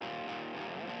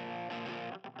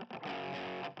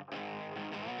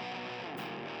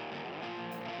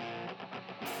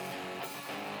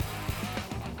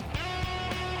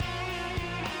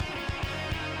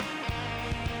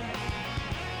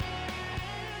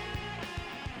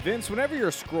Vince, whenever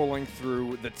you're scrolling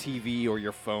through the TV or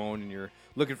your phone and you're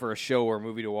looking for a show or a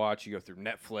movie to watch, you go through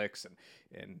Netflix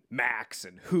and Max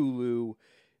and Hulu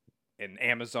and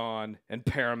Amazon and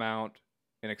Paramount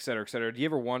and et cetera, et cetera. Do you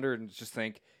ever wonder and just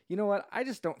think, you know what? I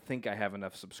just don't think I have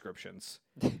enough subscriptions.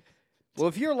 Well,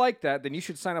 if you're like that, then you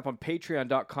should sign up on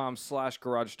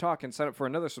patreon.com/Garage Talk and sign up for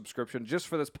another subscription just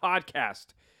for this podcast.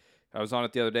 I was on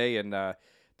it the other day, and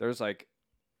there's like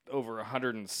over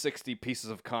 160 pieces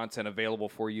of content available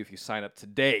for you if you sign up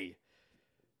today.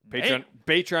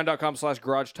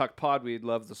 Patreon.com/Garage Talk Pod. We'd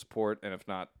love the support, and if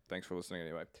not, thanks for listening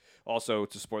anyway. Also,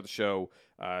 to support the show,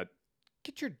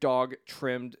 get your dog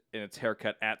trimmed and its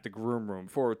haircut at the Groom Room,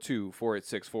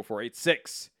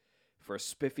 402-486-4486 for a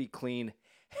spiffy, clean,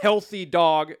 healthy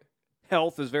dog.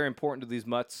 Health is very important to these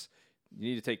mutts. You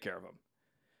need to take care of them.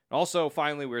 Also,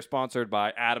 finally, we're sponsored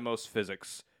by Atomos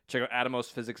Physics. Check out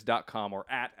atomosphysics.com or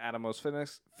at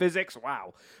atomosphysics,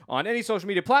 wow, on any social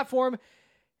media platform,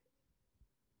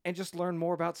 and just learn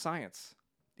more about science.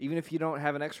 Even if you don't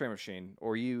have an x-ray machine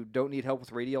or you don't need help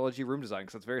with radiology room design,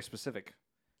 because that's very specific.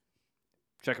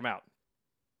 Check them out.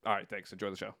 All right, thanks. Enjoy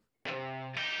the show.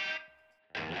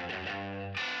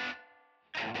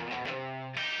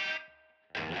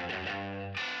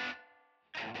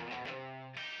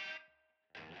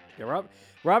 Yeah,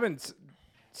 Robin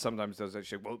sometimes does that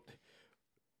shit. Well,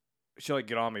 she'll like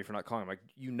get on me for not calling. I'm like,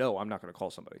 I'm not going to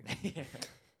call somebody.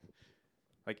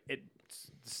 Like it's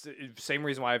same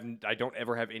reason why I don't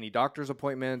ever have any doctor's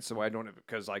appointments. So I don't,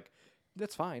 because like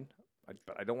that's fine,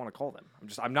 but I don't want to call them.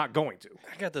 I'm not going to.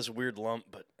 I got this weird lump,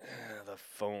 but the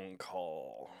phone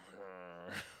call.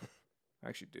 I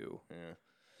actually do. Yeah.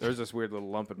 There's this weird little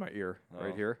lump in my ear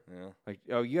right here. Yeah. Like,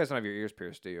 oh, you guys don't have your ears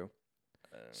pierced, do you?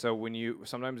 So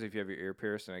sometimes if you have your ear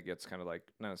pierced and it gets kind of like,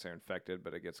 not necessarily infected,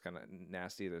 but it gets kind of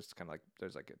nasty, it's thick,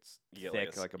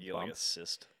 like a bump. Like a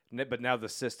cyst. But now the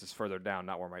cyst is further down,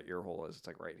 not where my ear hole is. It's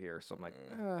like right here. So I'm like,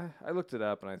 I looked it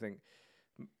up, and I think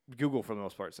Google for the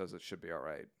most part says it should be all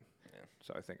right. Yeah.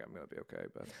 So I think I'm going to be okay.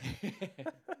 But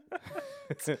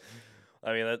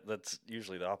I mean, that's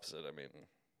usually the opposite. I mean,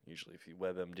 usually if you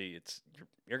WebMD,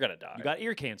 you're going to die. You got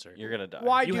ear cancer. You're going to die.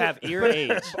 Why you have ear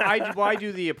AIDS. Why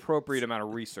do the appropriate amount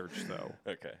of research, though?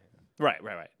 Okay.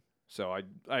 Right. So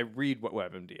I read what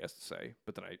WebMD has to say,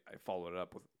 but then I follow it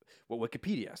up with what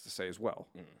Wikipedia has to say as well.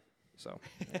 Mm. So,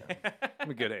 I'm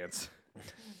in good hands.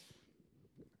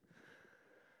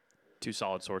 Two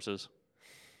solid sources.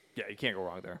 Yeah, you can't go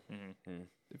wrong there. Mm-hmm.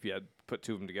 If you had put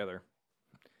two of them together.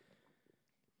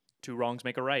 Two wrongs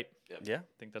make a right. Yeah. I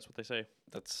think that's what they say.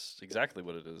 That's exactly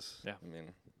what it is. Yeah. I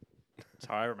mean, that's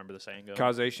how I remember the saying goes.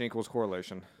 Causation equals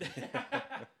correlation.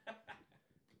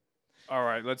 All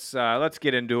right, let's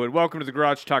get into it. Welcome to the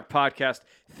Garage Talk Podcast.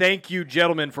 Thank you,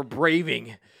 gentlemen, for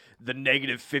braving the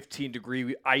negative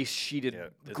 15-degree ice-sheeted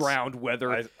ground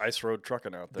weather. Ice road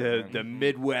trucking out there. The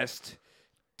Midwest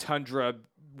tundra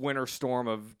winter storm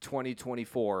of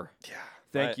 2024. Yeah.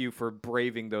 Thank you for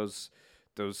braving those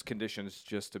conditions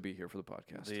just to be here for the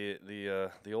podcast.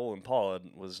 The old Impala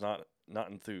was not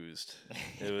enthused.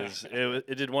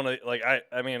 It did want to, like,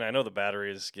 I mean, I know the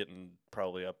battery is getting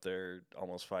probably up there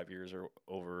almost 5 years or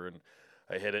over, and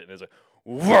I hit it and it's like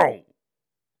whoa,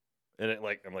 and it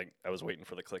like I was waiting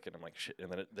for the click and I'm like shit,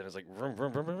 and then it's like vroom,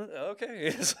 vroom, vroom, vroom.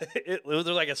 Okay, it was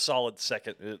like a solid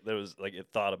second. It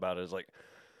thought about it. It was like,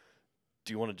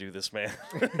 do you want to do this, man?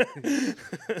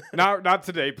 Not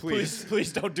today, please.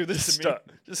 Please don't do this to me.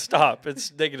 Just stop.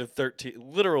 It's negative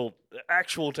 13. Literal,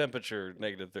 actual temperature,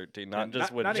 negative 13. Not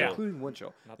just wind chill. Not including wind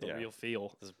chill. Not the real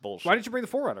feel. This is bullshit. Why didn't you bring the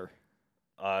 4Runner?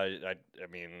 I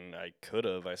mean, I could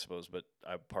have, I suppose, but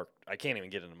I can't even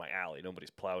get into my alley.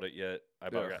 Nobody's plowed it yet. I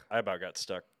about got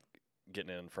stuck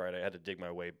getting in on Friday. I had to dig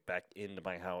my way back into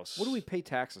my house. What do we pay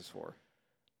taxes for?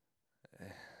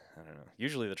 I don't know.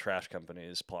 Usually the trash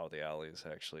companies plow the alleys,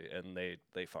 actually, and they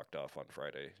fucked off on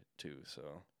Friday too.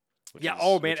 So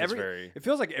it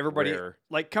feels like everybody rare.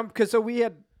 Because so we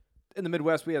had in the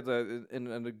Midwest, we had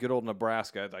in the good old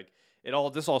Nebraska, like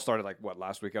this all started like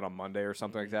last weekend on Monday or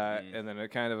something like that, and then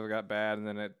it kind of got bad, and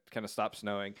then it kind of stopped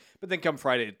snowing. But then come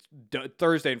Friday,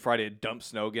 Thursday and Friday, it dumped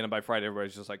snow again, and by Friday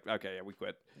everybody's just like, okay, yeah, we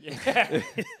quit. Yeah,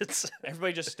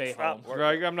 everybody just stay home.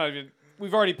 Right, I'm not even.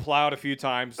 We've already plowed a few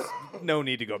times. No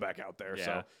need to go back out there. Yeah.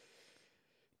 So,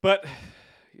 but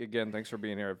again, thanks for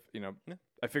being here.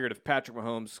 I figured if Patrick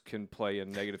Mahomes can play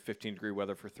in negative 15-degree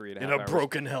weather for 3.5 hours in a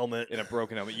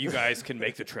broken helmet, you guys can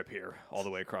make the trip here all the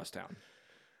way across town.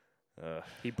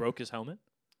 He broke his helmet.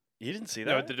 You didn't see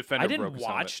that? No, the defender. I didn't broke his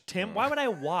watch helmet. Tim. Why would I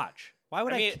watch? Why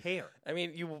would I care? I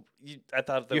mean, I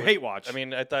thought that you hate watch. I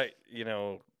mean, I thought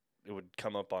it would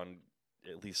come up on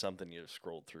at least something you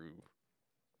scrolled through.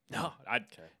 No,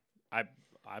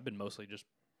 I've been mostly just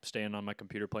staying on my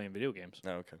computer playing video games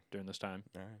Oh, okay. during this time.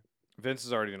 All right. Vince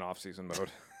is already in off-season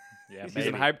mode. Yeah, He's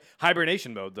in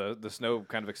hibernation mode. The snow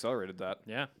kind of accelerated that.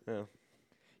 yeah.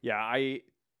 Yeah, I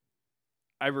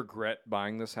regret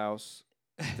buying this house.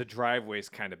 The driveway's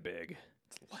kind of big,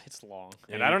 It's long.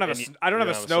 and I don't have a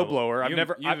snowblower.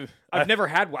 I've never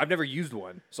had one. I've never used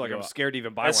one, so like You I'm know, scared to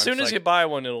even buy As one. soon It's as like, you buy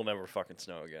one, it'll never fucking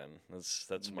snow again.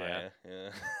 That's my Yeah.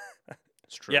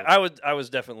 It's true. Yeah, I was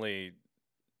definitely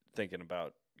thinking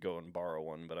about going and borrow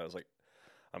one, but I was like,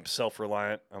 I'm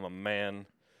self-reliant. I'm a man,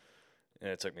 and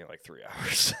it took me like 3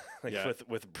 hours,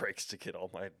 with breaks to get all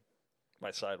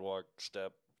my sidewalk,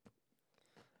 step,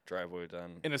 driveway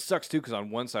done. and it sucks too because on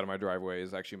one side of my driveway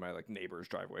is actually my like neighbor's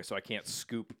driveway, so I can't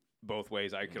scoop both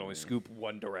ways. I can only scoop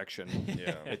one direction.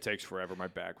 Yeah. It takes forever. My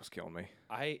back was killing me.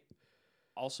 I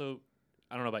don't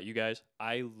know about you guys.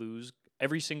 I lose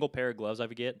every single pair of gloves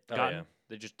I've gotten. yeah.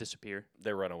 They just disappear.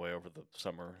 They run away over the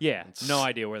summer. Yeah, It's- no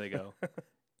idea where they go.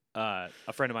 A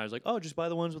friend of mine was like, "Oh, just buy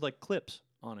the ones with like clips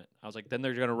on it." I was like, "Then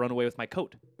they're gonna run away with my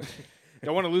coat."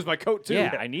 Don't want to lose my coat too.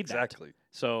 Yeah, I need that. Exactly.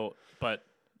 So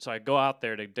I go out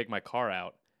there to dig my car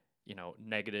out.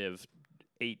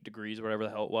 -8 degrees, or whatever the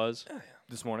hell it was.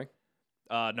 This morning.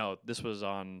 No, this was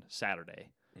on Saturday,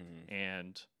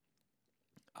 and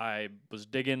I was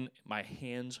digging. My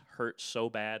hands hurt so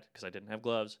bad because I didn't have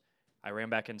gloves. I ran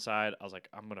back inside. I was like,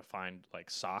 I'm gonna find like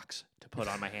socks to put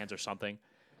on my hands or something,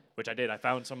 which I did. I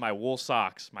found some of my wool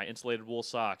socks, my insulated wool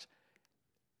socks.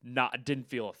 Didn't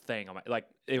feel a thing on my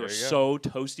it was you go. so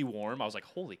toasty warm. I was like,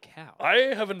 holy cow.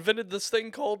 I have invented this thing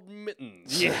called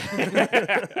mittens.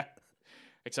 Yeah.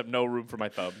 Except no room for my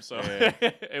thumb, so Yeah.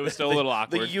 it was still a little The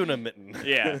awkward. unimitten.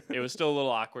 Yeah, it was still a little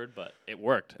awkward, but it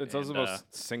worked. That's also And, the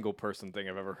most single person thing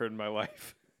I've ever heard in my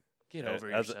life. get I-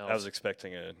 over I was, yourselves. I was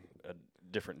expecting a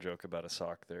different joke about a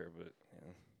sock there, but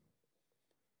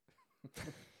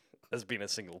as being a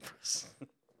single person.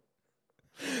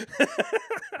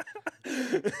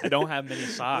 I don't have many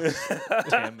socks,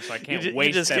 Tim, so I can't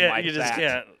waste just them can't, like you just that.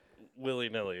 can't willy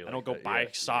nilly. I don't go buy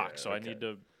socks, so I need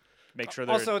to make sure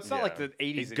they're Also, it's not like Yeah. the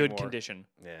 80s in good anymore. condition.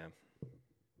 Yeah.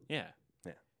 Yeah.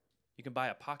 Yeah. You can buy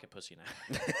a pocket pussy now.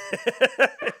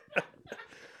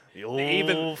 The old they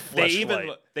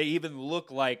fleshlight. even look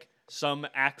like some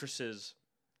actresses.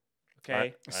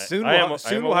 Okay, Soon I am we'll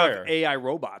have aware. AI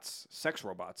robots, sex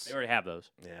robots. they already have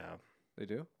those. Yeah. They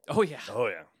do? Oh yeah. Oh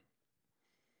yeah.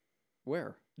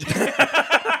 Where?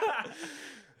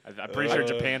 I'm pretty sure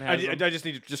Japan has them. I just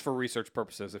need just for research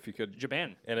purposes, if you could.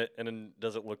 Japan. And then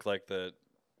does it look like that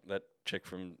chick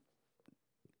from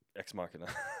Ex Machina?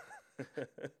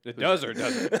 It does or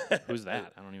doesn't. Who's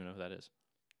that? I don't even know who that is.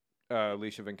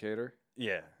 Alicia Vikander.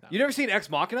 Yeah. You never seen Ex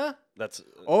Machina? That's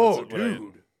Oh, that's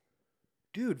what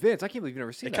dude, Vince, I can't believe you've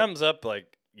never seen it that. comes up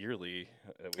like yearly.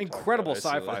 Incredible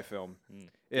sci-fi film.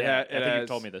 It Yeah, ha- I it think has, you've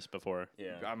told me this before.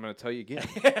 Yeah. I'm going to tell you again.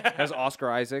 Has Oscar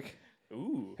Isaac.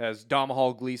 Ooh, Has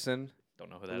Domhnall Gleeson. don't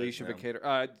know who that is. Alicia yeah.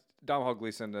 Vikander. Domhnall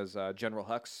Gleeson as General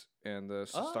Hux in the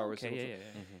Star Wars. Okay, sequels.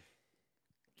 yeah.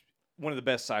 One of the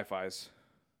best sci-fis.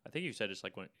 I think you said it's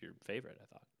like one of your favorite. I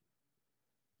thought.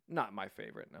 Not my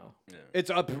favorite, no. Yeah. It's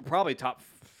up probably top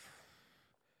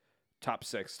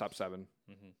 6, top 7.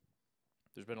 Mm-hmm.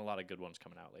 There's been a lot of good ones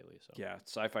coming out lately. So Yeah,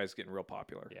 sci-fi is getting real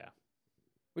popular, yeah.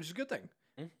 which is a good thing.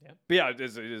 Yeah. But yeah,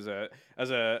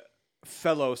 as a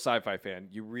fellow sci-fi fan,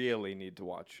 you really need to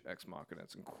watch Ex Machina.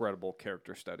 It's an incredible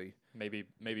character study. Maybe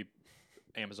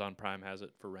Amazon Prime has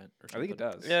it for rent or I something. think it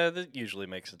does. Yeah, that usually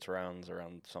makes its rounds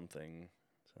around something.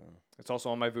 So It's also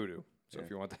on my Voodoo. So Yeah. if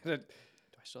you want that, Do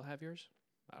I still have yours?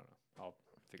 I don't know. I'll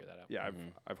figure that out. yeah,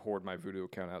 I've hoarded my Voodoo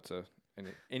account out to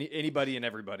anybody and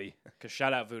everybody. Because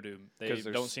shout out Voodoo. They 'Cause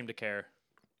don't there's- seem to care.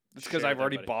 It's because Share I've with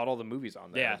already everybody. bought all the movies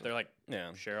on there. Yeah, they're like,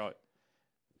 yeah. share out.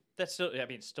 That's still, I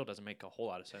mean, it still doesn't make a whole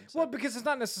lot of sense. Well, because it's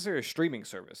not necessarily a streaming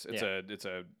service. It's Yeah. it's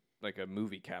a like a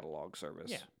movie catalog service.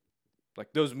 Yeah.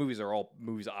 Like those movies are all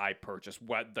movies I purchased.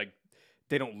 What like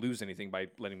they don't lose anything by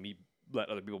letting me let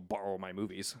other people borrow my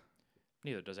movies.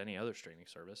 Neither does any other streaming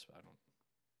service. I don't.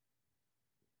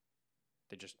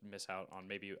 They just miss out on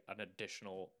maybe an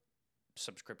additional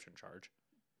subscription charge.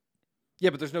 Yeah,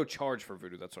 but there's no charge for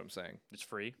Voodoo. That's what I'm saying. It's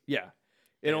free. Yeah,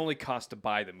 it Yeah. only costs to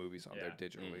buy the movies on there Yeah.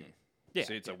 digitally. Mhm. Yeah.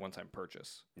 So it's a one-time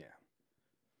purchase.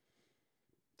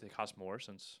 They cost more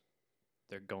since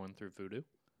they're going through Voodoo.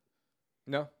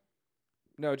 No,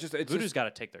 it's Voodoo's just got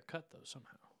to take their cut though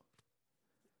somehow.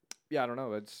 yeah. I don't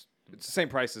know. It's the same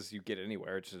price as you get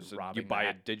anywhere. It's just you Robbing buy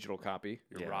a that. digital copy.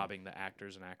 You're Yeah. robbing the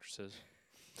actors and actresses.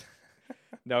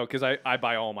 No, because I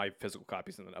buy all my physical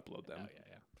copies and then upload them. Oh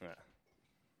yeah. Yeah.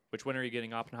 Which one are you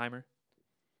getting, Oppenheimer?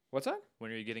 What's that?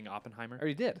 When are you getting Oppenheimer? I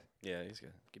already did. Yeah, he's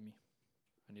good. Give me.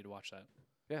 I need to watch that.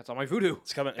 Yeah, it's on my Vudu.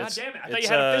 It's coming. God it's, damn it! I thought it's,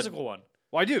 you had a physical one.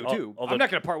 Well, I do Al- too. although- I'm not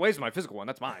going to part ways with my physical one.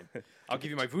 That's mine. I'll give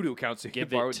you my Vudu account so you can Give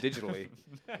borrow it. it digitally.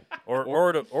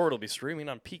 or it'll be streaming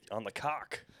on on the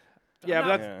cock. Yeah, I'm but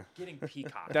not that's getting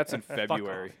Peacock. that's in Fuck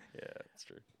February. off. Yeah, that's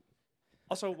true.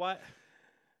 Also, why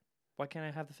can't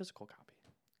I have the physical copy?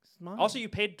 It's mine. Also, you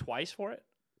paid twice for it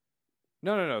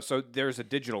No. So there's a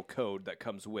digital code that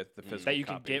comes with the physical that you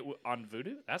can copy. get on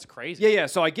Vudu. That's crazy. Yeah.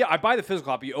 So I buy the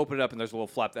physical copy. You open it up, and there's a little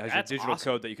flap that has That's your digital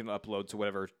awesome. code that you can upload to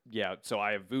whatever. Yeah. So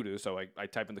I have Vudu, so I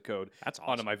type in the code That's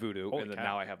awesome. onto my Vudu, Holy and then cow.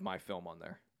 now I have my film on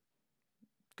there.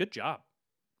 Good job.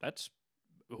 That's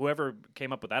whoever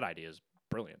came up with that idea is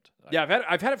brilliant. Yeah,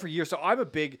 I've had it for years. So I'm a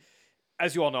big,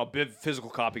 as you all know, big physical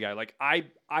copy guy. Like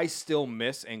I still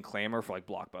miss and clamor for like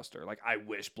Blockbuster. Like I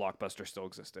wish Blockbuster still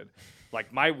existed.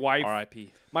 Like my wife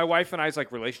R.I.P. my wife and I's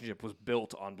like relationship was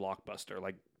built on Blockbuster.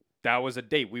 Like that was a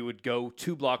date. We would go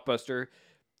to Blockbuster,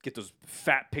 get those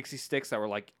fat pixie sticks that were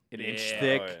like an inch Yeah.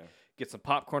 thick, Oh, yeah. get some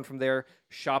popcorn from there,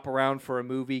 shop around for a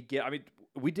movie.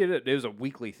 We did it. It was a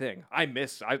weekly thing. I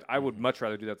would much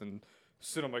rather do that than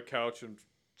sit on my couch and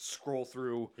scroll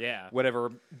through Yeah.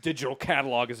 whatever digital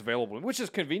catalog is available, which is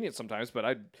convenient sometimes, but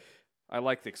I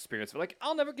like the experience. But like,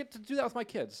 I'll never get to do that with my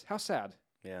kids. How sad.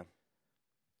 Yeah.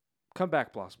 Come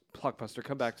back, Blockbuster.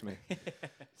 Come back to me.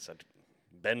 Said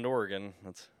Bend, Oregon.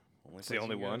 That's It's the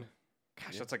only one.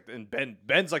 Gosh, Yeah. that's like in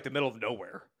Bend's like the middle of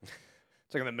nowhere.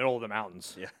 It's like in the middle of the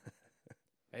mountains. Yeah.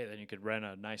 Hey, then you could rent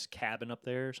a nice cabin up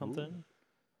there or something.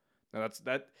 Now that's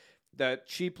that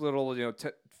cheap little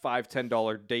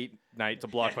 $5-10 date night to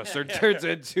Blockbuster turns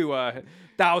into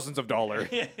thousands of dollar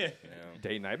Yeah.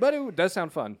 date night, but it does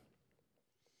sound fun.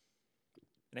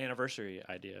 An anniversary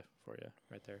idea for you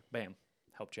right there. Bam.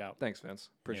 Helped you out. Thanks, Vince.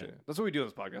 Appreciate Yeah. it. That's what we do on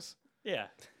this podcast. Yeah.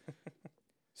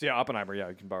 So yeah, Oppenheimer. Yeah,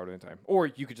 you can borrow it anytime, or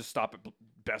you could just stop at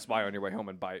Best Buy on your way home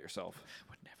and buy it yourself.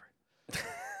 Would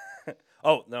never.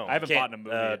 Oh no, I haven't you bought can't.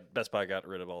 in a movie. Best Buy got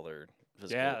rid of all their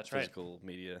physical, Yeah, that's right. physical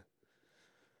media.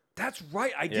 That's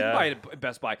right. I did Yeah. buy it at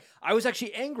Best Buy. I was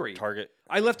actually angry. Target.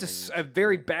 I left a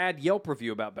very bad Yelp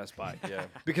review about Best Buy Yeah.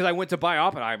 because I went to buy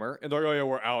Oppenheimer, and they're like, "Oh yeah,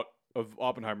 we're out of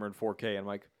Oppenheimer in 4K." And I'm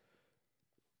like,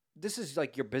 "This is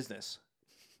like your business.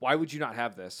 Why would you not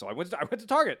have this?" So I went to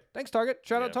Target. Thanks, Target.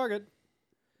 Shout Yeah. out Target.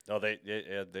 Oh, they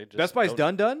just Best Buy's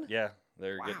don't- done. Yeah,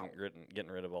 they're Wow.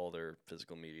 getting rid of all their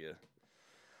physical media.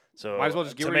 So Might as well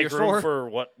just get to rid make of your room store. for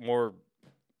what more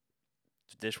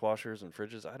dishwashers and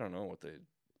fridges. I don't know what they.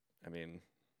 I mean,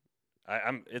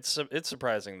 It's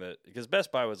surprising that because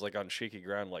Best Buy was like on shaky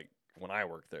ground like when I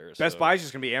worked there. Best so- Buy's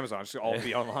just gonna be Amazon. It's all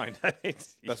be online.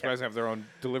 Best Best Buy's have their own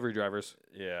delivery drivers.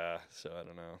 Yeah, so I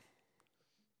don't know.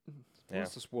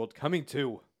 What's this world coming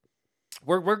to?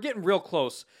 We're getting real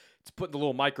close to putting the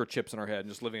little microchips in our head and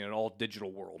just living in an all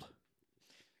digital world.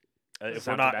 If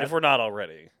sound we're too not bad. if we're not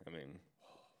already, I mean.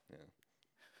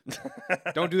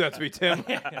 Don't do that to me, Tim.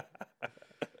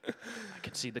 I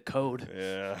can see the code.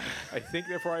 Yeah. I think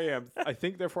therefore I am. I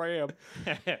think therefore I am.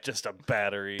 Just a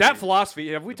battery. That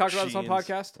philosophy. Have we talked about this on machines.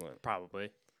 podcast? What? Probably.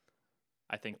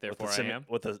 I think With the therefore I am.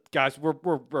 With the Guys,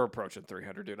 we're approaching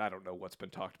 300, dude. I don't know what's been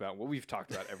talked about. Well, we've talked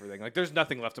about everything. Like, there's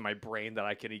nothing left in my brain that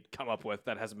I can come up with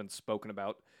that hasn't been spoken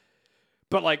about.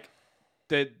 But like,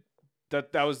 that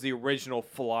was the original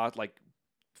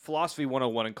philosophy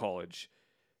 101 in college.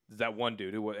 That one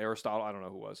dude who was Aristotle. I don't know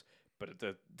who it was, but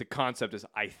the concept is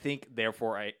I think,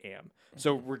 therefore I am.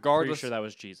 So Pretty regardless. sure that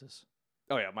was Jesus.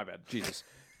 Oh yeah, my bad. Jesus.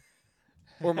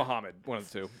 Or Muhammad, one of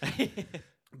the two.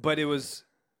 But it was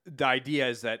the idea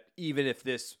is that even if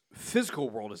this physical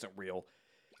world isn't real,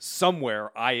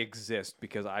 somewhere I exist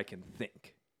because I can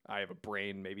think. I have a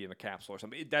brain, maybe in a capsule or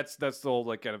something. That's the whole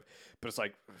like kind of. But it's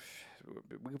like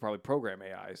we could probably program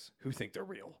AIs who think they're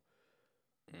real.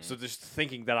 So just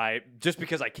thinking that just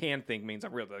because I can think means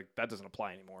I'm real. Like, that doesn't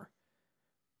apply anymore.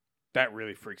 That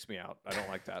really freaks me out. I don't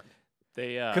like that.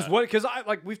 They Because I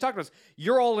like we've talked about this.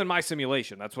 You're all in my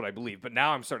simulation. That's what I believe. But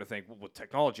now I'm starting to think, well, with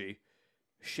technology,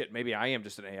 shit, maybe I am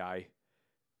just an AI,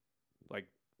 like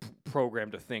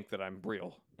programmed to think that I'm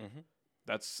real. Mhm.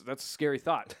 That's a scary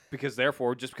thought. Because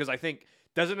therefore, just because I think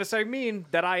doesn't necessarily mean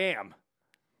that I am.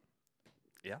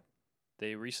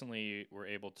 they recently were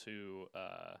able to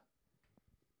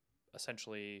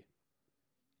essentially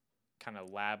kind of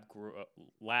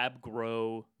lab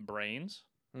grow brains,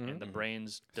 and the Mhm.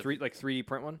 brains 3D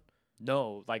print one.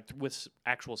 no, like with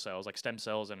actual cells, like stem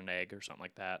cells in an egg or something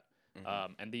like that.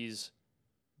 Mhm. And these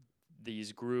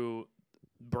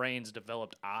brains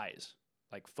developed eyes,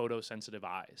 like photosensitive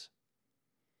eyes.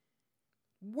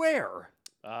 Where?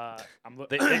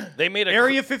 They made a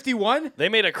Area 51. They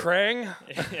made a Krang.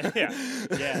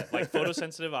 yeah, like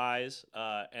photosensitive eyes.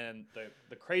 And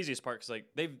the craziest part, because like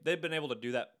they've been able to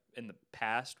do that in the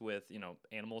past with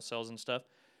animal cells and stuff,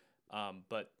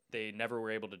 but they never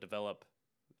were able to develop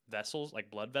vessels like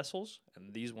blood vessels,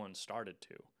 and these ones started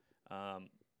to.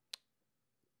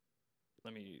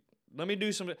 Let me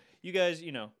do some. You guys,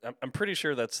 I'm pretty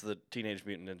sure that's the Teenage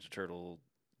Mutant Ninja Turtles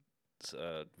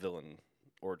villain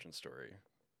origin story.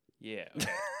 Yeah. Okay.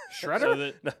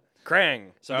 Shredder.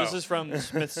 Krang. So this is from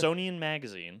Smithsonian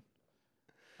Magazine.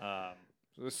 The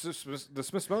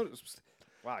Smithsonian.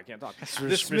 Wow, I can't talk.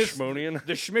 Smithsonian.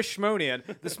 The Smithsonian.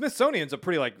 The Smithsonian's a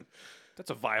pretty that's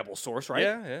a viable source,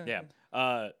 right? Yeah.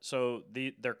 So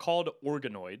they're called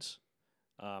organoids.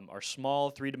 Are small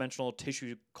three-dimensional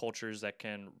tissue cultures that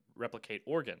can replicate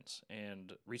organs,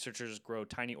 and researchers grow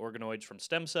tiny organoids from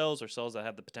stem cells or cells that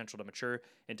have the potential to mature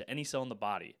into any cell in the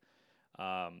body.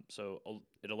 So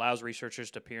it allows researchers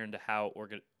to peer into how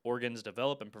organs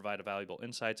develop and provide valuable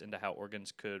insights into how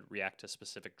organs could react to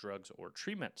specific drugs or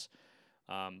treatments.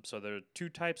 So there are two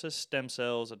types of stem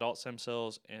cells: adult stem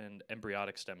cells and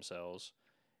embryonic stem cells,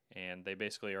 and they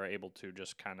basically are able to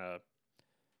just kind of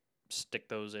stick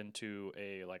those into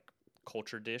a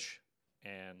culture dish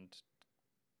and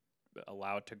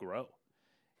allow it to grow.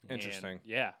 Interesting.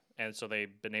 And so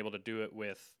they've been able to do it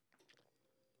with.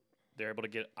 They're able to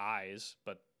get eyes,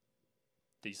 but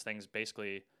these things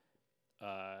basically.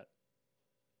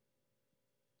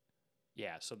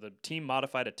 So the team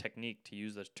modified a technique to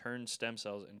use the turned stem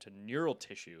cells into neural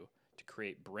tissue to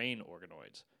create brain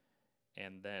organoids,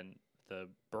 and then the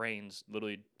brains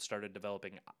literally started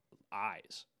developing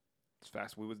eyes. It's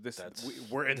fast.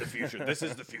 We're in the future. This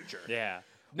is the future. Yeah.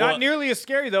 Not nearly as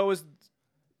scary though as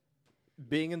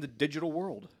being in the digital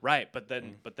world. Right, but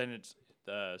then it's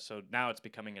so now it's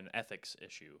becoming an ethics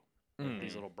issue.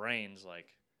 These little brains,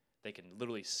 they can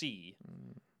literally see,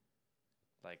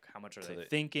 how much are they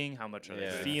thinking, how much are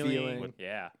they feeling.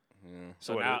 Yeah.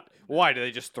 So now, why do they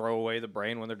just throw away the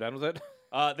brain when they're done with it?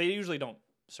 They usually don't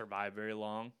survive very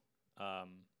long,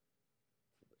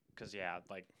 because that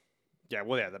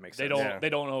makes sense. sense. They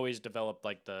don't always develop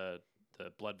the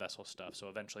blood vessel stuff, so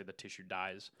eventually the tissue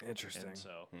dies. Interesting. And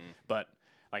so, but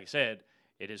like I said,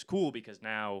 it is cool because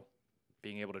now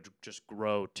being able to just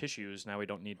grow tissues, now we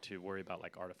don't need to worry about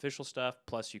artificial stuff.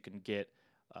 Plus, you can get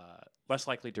less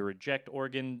likely to reject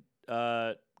organ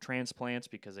transplants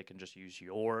because they can just use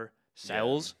your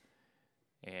cells,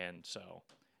 and so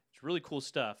it's really cool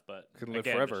stuff. But can live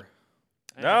forever.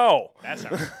 No, that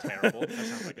sounds terrible. That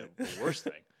sounds like the worst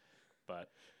thing. But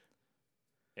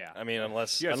yeah, I mean,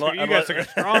 unless you guys took a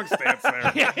strong stance there.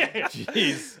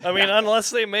 Jeez. I mean, unless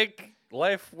they make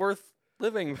life worth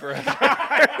living forever.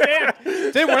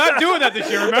 Tim, we're not doing that this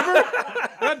year. Remember,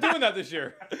 we're not doing that this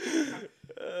year.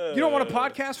 You don't want to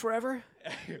podcast forever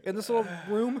in this little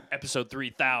room? Episode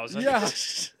 3000. Yeah.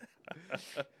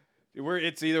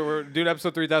 We're doing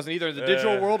episode 3000 either in the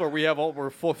digital world or we're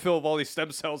full of all these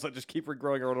stem cells that just keep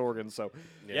regrowing our own organs. So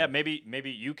yeah, maybe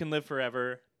you can live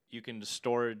forever. You can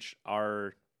storage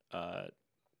our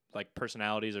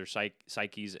personalities or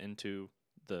psyches into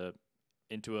a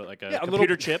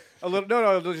computer chip.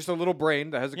 Just a little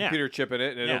brain that has a computer chip in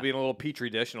it, and it'll be in a little petri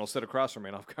dish, and it'll sit across from me,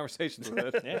 and I'll have conversations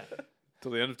with it. Yeah.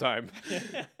 Till the end of time.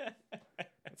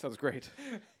 That sounds great.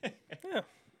 Yeah.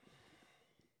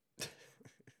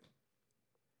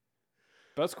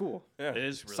 But that's cool. Yeah. It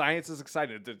is. Really Science is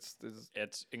excited.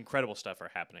 It's incredible stuff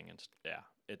are happening, and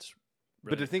it's.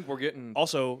 Really but to think we're getting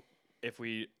also,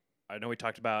 I know we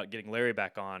talked about getting Larry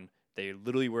back on. They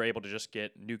literally were able to just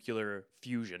get nuclear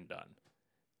fusion done,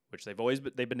 which they've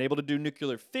been able to do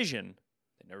nuclear fission.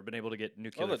 They've never been able to get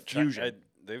nuclear fusion.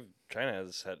 China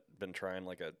has been trying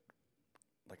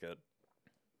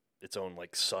its own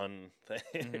sun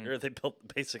thing, or they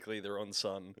built basically their own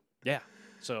sun. Yeah.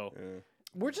 So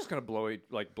we're just gonna blow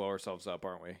ourselves up,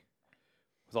 aren't we?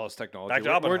 With all this technology, back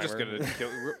to Oppenheimer. We're just gonna kill.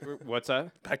 What's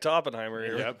that? Back to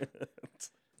Oppenheimer. Yep.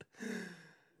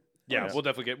 We'll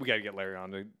definitely we got to get Larry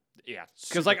on.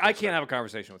 Because I can't have a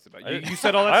conversation with him. You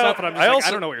said all that stuff, and I'm just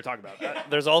I don't know what you're talking about.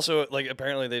 There's also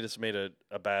apparently they just made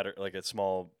a battery, a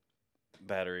small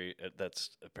battery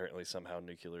that's apparently somehow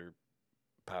nuclear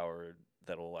powered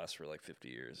that will last for 50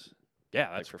 years. Yeah,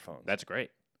 that's for phones. That's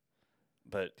great.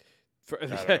 But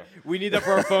we need that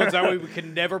for our phones. That way we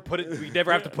can never put it. We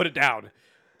never have to put it down.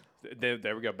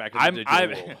 There we go. Back in the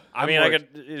digital world. I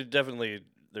could definitely.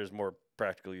 There's more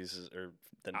practical uses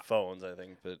than phones, I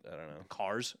think, but I don't know.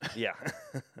 Cars, yeah,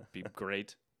 be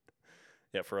great.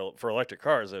 Yeah, for electric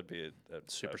cars, that'd be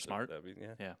super smart. That'd be,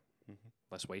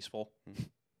 less wasteful. Mm-hmm.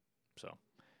 So,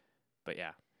 but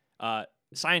yeah,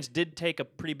 Science did take a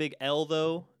pretty big L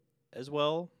though, as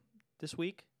well, this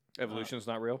week. Evolution's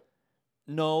not real.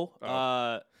 No,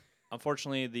 Oh.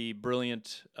 unfortunately, the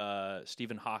brilliant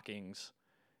Stephen Hawking's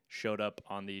showed up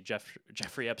on the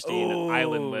Jeffrey Epstein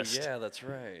island list. Yeah, that's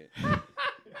right.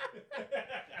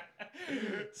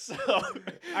 So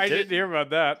I didn't hear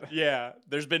about that. yeah,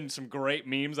 there's been some great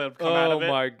memes that have come out Oh of it.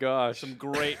 my gosh. Some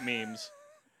great memes.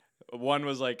 One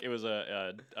was like it was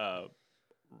a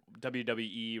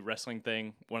WWE wrestling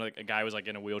thing. A guy was like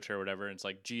in a wheelchair or whatever, and it's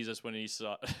like Jesus when he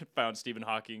found Stephen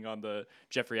Hawking on the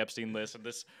Jeffrey Epstein list, and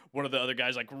this one of the other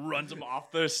guys like runs him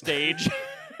off the stage.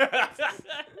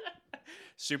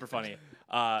 Super funny.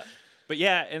 But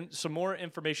yeah, and some more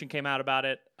information came out about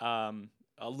it.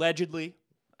 Allegedly,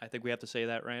 I think we have to say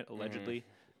that, right? Allegedly.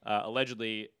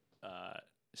 Allegedly,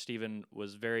 Stephen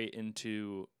was very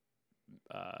into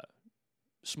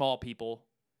small people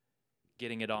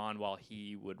getting it on while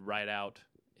he would write out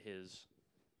his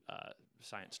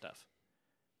science stuff.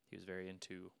 He was very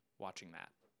into watching that.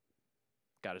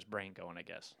 Got his brain going, I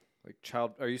guess. Like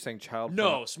child? Are you saying child?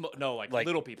 No, like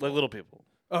little people. Like little people.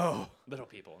 Oh, Little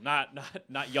people, not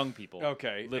young people.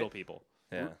 okay. Little people.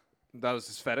 Yeah. That was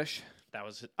his fetish. That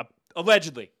was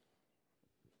allegedly.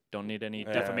 Don't need any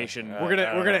Yeah, defamation. I We're gonna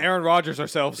don't know. Aaron Rodgers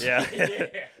ourselves. Yeah.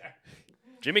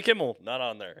 Jimmy Kimmel, not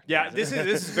on there. Yeah. This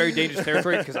is very dangerous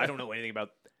territory because I don't know anything about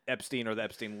Epstein or the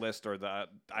Epstein list or the.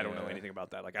 I don't know Yeah. anything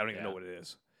about that. Like I don't even Yeah. know what it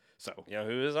is. So You know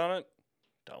who is on it?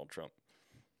 Donald Trump.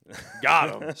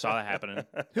 got him. Saw that happening.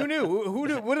 Who knew? Who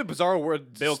knew? What a bizarre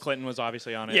word. Bill Clinton was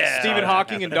obviously on it. Yeah. Stephen Saw that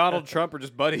Hawking and happening. Donald Trump are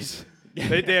just buddies.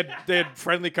 They had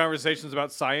friendly conversations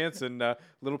about science and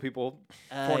little people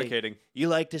fornicating. You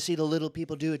like to see the little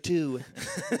people do it too.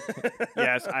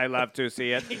 Yes, I love to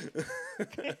see it.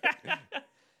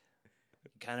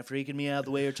 Kind of freaking me out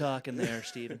the way you're talking there,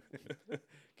 Steven. Can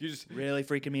you just Really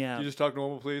freaking me out. can you just talk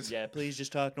normal, please? Yeah, please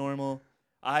just talk normal.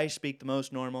 I speak the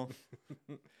most normal.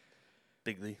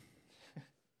 Bigly.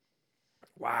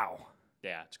 Wow.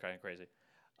 Yeah, it's kind of crazy.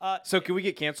 So can we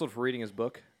get canceled for reading his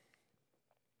book?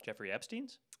 Jeffrey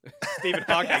Epstein's? Stephen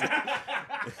Hawking.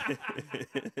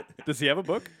 Does he have a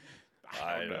book?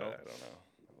 I don't know. I know.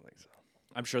 don't think so.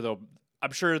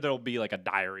 I'm sure there'll be like a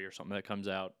diary or something that comes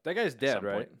out. That guy's at dead, some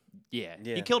right? point. Yeah.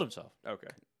 Yeah. He killed himself. Okay.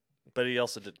 But he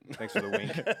also did. Thanks for the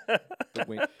wink. The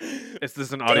wink. Is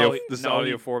this an audio? No, This is no,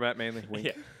 audio he- format mainly. Wink.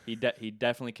 Yeah. He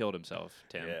definitely killed himself,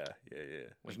 Tim. Yeah.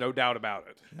 There's no doubt about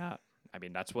it. Not. I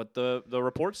mean, that's what the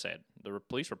reports said. The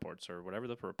police reports or whatever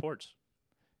the reports.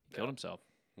 He killed himself.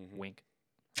 Mhm. Wink.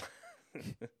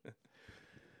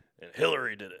 And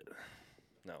Hillary did it.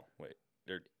 No, wait.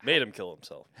 Or made him kill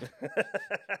himself.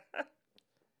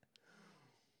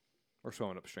 We're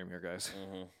swimming upstream here, guys.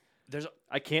 Mhm. There's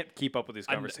I can't keep up with these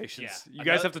An- conversations. yeah. You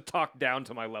guys Another- have to talk down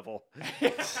to my level.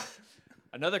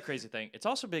 another crazy thing. It's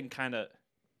also been kind of.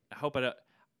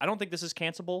 I don't think this is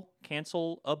cancelable.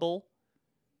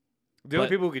 The only But-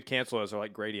 people who could cancel us are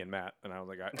like Grady and Matt, and I was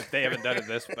like, if they haven't done it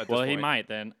this, at Well, this he point. might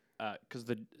then, because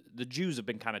the Jews have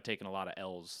been kind of taking a lot of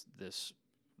L's this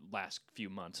last few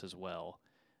months as well.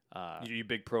 You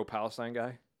big pro Palestine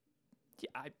guy?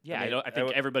 I mean, think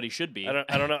would- everybody should be. I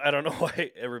don't know. I don't know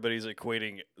why everybody's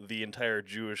equating the entire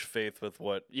Jewish faith with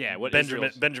what what Benjamin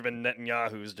Israel's-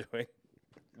 Netanyahu's doing.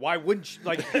 Why wouldn't you,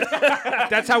 like?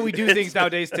 That's how we do things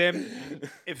nowadays, Tim.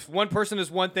 If one person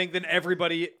is one thing, then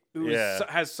everybody who Yeah.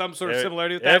 has some sort of E-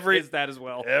 similarity with that every- is that as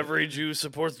well. Every Jew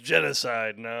supports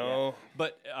genocide. No.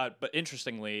 But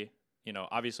interestingly,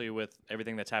 obviously with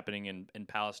everything that's happening in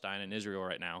Palestine and Israel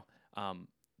right now,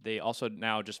 they also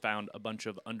now just found a bunch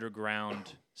of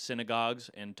underground synagogues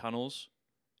and tunnels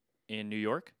in New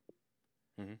York.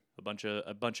 Mhm.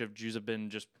 A bunch of Jews have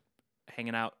been just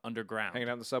hanging out underground, Hanging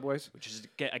out in the subways. which is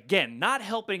again not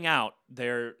helping out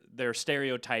their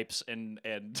stereotypes and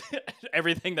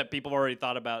everything that people have already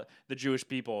thought about the Jewish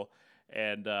people.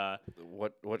 And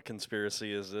What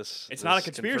conspiracy is this? It's not a This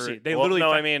conspiracy. confer- They well, literally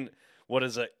no. fa- I mean, what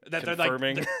is it That they're like-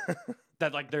 confirming?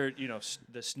 that like they're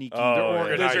the sneaky Oh, They're yeah.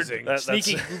 organizing. That's-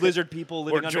 sneaky lizard people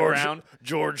living Where underground.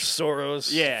 George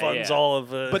Soros Yeah, funds yeah. all of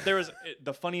the. But there was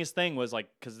the funniest thing was like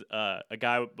because a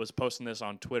guy was posting this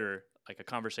on Twitter, like a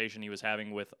conversation he was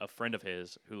having with a friend of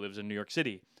his who lives in New York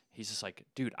City. He's just like,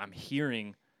 dude, I'm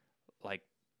hearing like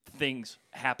things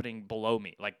happening below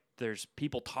me. Like there's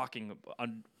people talking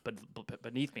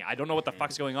beneath me. I don't know what the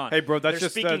fuck's going on. Hey, bro, that's They're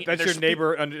just speaking- that's they're your speak-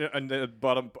 neighbor on the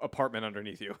bottom apartment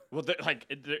underneath you. Well,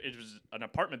 it was an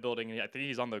apartment building, and I think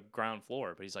he's on the ground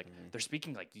floor. But he's like, Mm-hmm. they're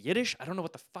speaking like Yiddish. I don't know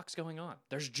what the fuck's going on.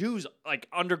 There's Jews like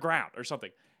underground or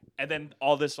something. And then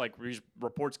all this like these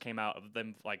reports came out of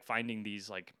them like finding these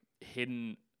like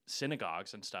hidden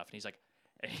synagogues and stuff. And he's like,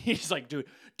 And he's like, dude,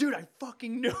 I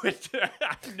fucking knew it.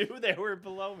 I knew they were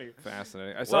below me.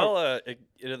 Fascinating. I saw. Well,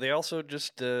 they also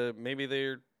just maybe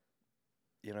they're,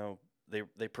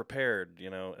 they prepared.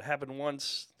 It happened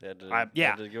once. They had to, had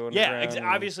to go underground and-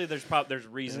 Obviously, there's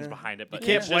reasons behind it, but you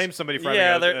can't it's blame just- somebody for.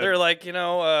 Yeah, having a- they're like,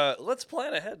 let's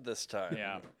plan ahead this time.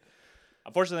 Yeah.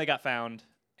 Unfortunately, they got found,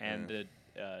 and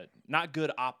not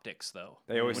good optics though.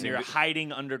 They always when seem you're to-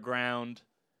 hiding underground.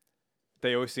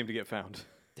 They always seem to get found.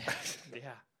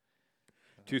 Yeah.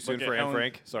 Too soon Look at for Anne Helen-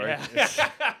 Frank. Sorry. Yeah.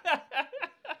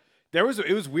 It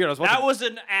was weird. I was watching. That was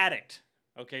an addict.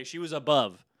 Okay, she was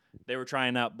above. They were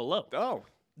trying out below. Oh,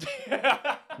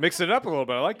 mix it up a little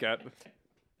bit. I like that.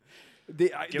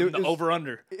 Give him the over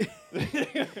under.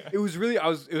 It was really.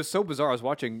 It was so bizarre. I was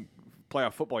watching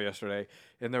playoff football yesterday,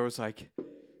 and there was like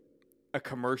a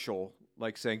commercial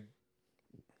like saying,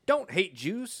 "Don't hate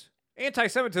Jews.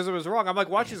 Anti-Semitism is wrong." I'm like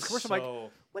watching this commercial. I'm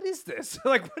like, what is this?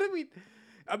 Like, what did we?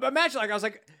 Imagine, like, I was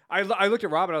like, I looked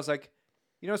at Rob and I was like,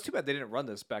 it's too bad they didn't run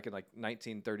this back in like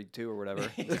 1932 or whatever.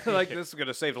 Like, this is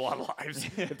gonna save a lot of lives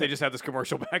if they just had this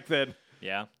commercial back then.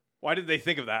 Yeah. Why did they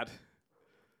think of that?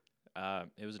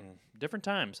 It was different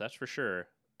times, that's for sure.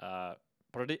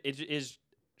 But it is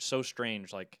so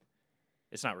strange. Like,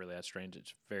 it's not really that strange.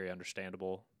 It's very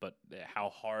understandable. But how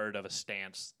hard of a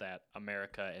stance that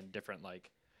America and different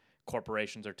like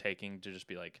corporations are taking to just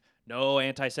be like, no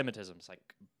anti-Semitism. It's like,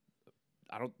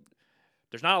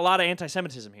 there's not a lot of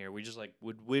anti-Semitism here. We just like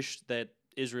would wish that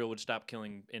Israel would stop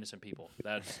killing innocent people.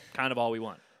 That's kind of all we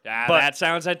want. Yeah, But- that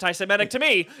sounds anti-Semitic to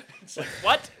me. It's like,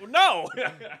 what? No.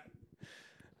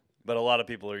 But a lot of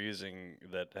people are using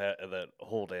that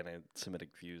hold anti-Semitic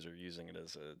views are using it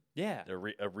as Yeah.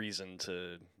 a reason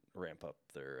to ramp up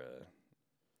their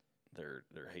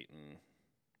hate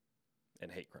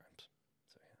and hate crimes.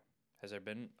 So yeah. Has there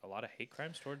been a lot of hate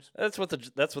crimes towards? That's what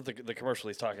the commercial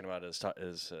he's talking about is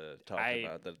talking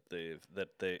about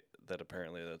that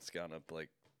apparently that's gone up like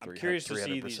I'm curious to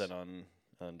see 300%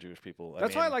 on Jewish people.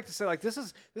 That's why I like to say, like, this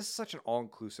is such an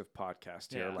all-inclusive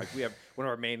podcast here. Yeah. Like, we have one of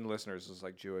our main listeners is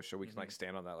like Jewish, so we can like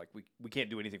stand on that. Like, we can't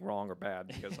do anything wrong or bad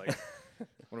because like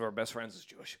one of our best friends is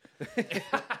Jewish.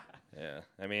 Yeah,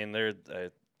 I mean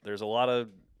there's a lot of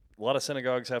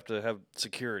synagogues have to have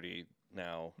security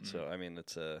now, so I mean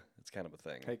it's kind of a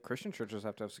thing. Hey, Christian churches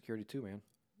have to have security too, man.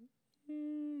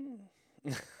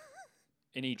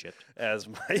 In Egypt. As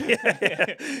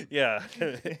my yeah,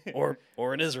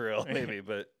 or in Israel maybe,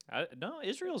 but No,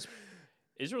 Israel's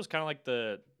kind of like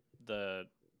the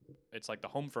it's like the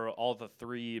home for all the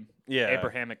three yeah,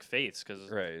 Abrahamic faiths because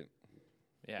right,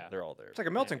 yeah, they're all there. It's like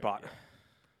a melting pot.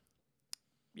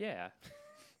 yeah.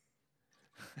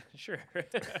 Sure.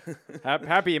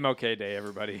 Happy MLK Day,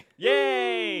 everybody.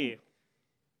 Yay!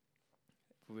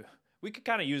 We could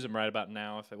kind of use them right about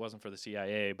now if it wasn't for the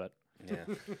CIA, but Yeah,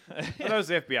 Oh, that was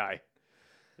the FBI.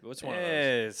 what's one of those?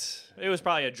 it's It was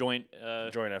probably a joint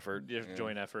joint effort.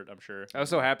 joint effort, I'm sure. I was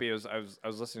so happy. I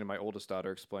was listening to my oldest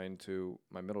daughter explain to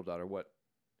my middle daughter what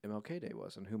MLK Day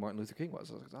was and who Martin Luther King was.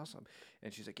 I was like, awesome.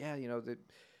 And she's like, yeah, it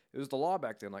was the law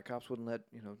back then. Like, cops wouldn't let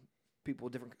people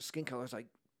with different skin colors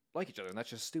like each other, and that's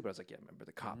just stupid. I was like, yeah, remember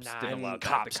the cops didn't allow that.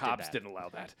 cops The did cops that. didn't allow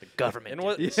that. The government. And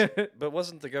what? Yeah. But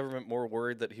wasn't the government more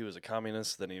worried that he was a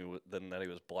communist than that he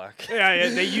was black? Yeah,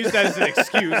 they used that as an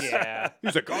excuse. Yeah. He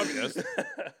was a communist.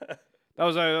 That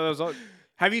was.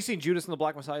 Have you seen Judas and the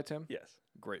Black Messiah, Tim? Yes.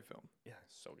 Great film.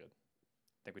 So good.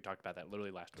 I think we talked about that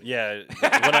literally last week. Yeah.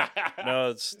 No,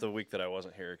 it's the week that I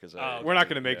wasn't here because We're not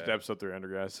going to make it to episode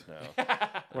 300, guys. No,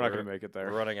 We're not going to make it we're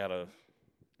there. running out of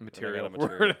Material. Running out of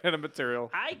We're material. out of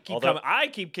material. I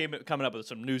keep coming up with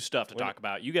some new stuff to talk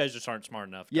about. You guys just aren't smart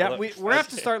enough. Yeah, Although- we're gonna have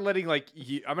to start letting I'm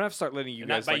gonna have to start letting you And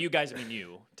guys. by like- you guys, I mean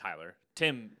you, Tyler.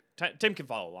 Tim can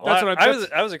follow along. That's Well, what I'm-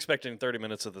 I was expecting 30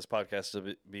 minutes of this podcast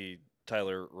to be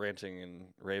Tyler ranting and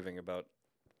raving about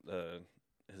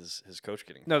his coach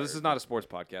getting No, this fired. is not a sports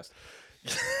podcast.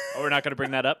 Oh, we're not going to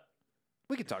bring that up.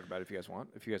 We can talk about it if you guys want.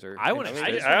 If you guys are, I wanna-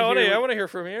 interested. just wanna hear I what- want to hear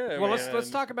from you. Well, let's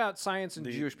talk about science and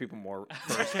the- Jewish people more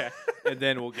first, and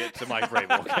then we'll get to Mike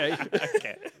Vrabel. Okay.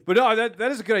 Okay. But no,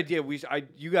 that is a good idea.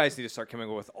 You guys need to start coming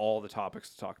up with all the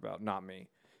topics to talk about, not me,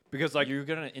 because like You're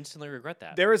going to instantly regret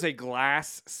that. there is a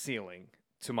glass ceiling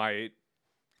to my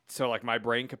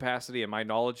brain capacity and my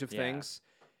knowledge of Yeah. things.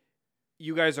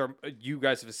 You guys have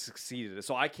succeeded,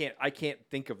 so I can't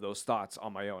think of those thoughts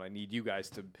on my own. I need you guys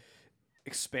to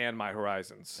expand my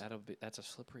horizons. That's a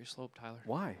slippery slope, Tyler.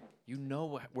 Why? You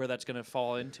know where that's going to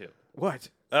fall into. What?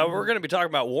 We're going to be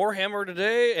talking about Warhammer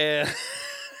today, and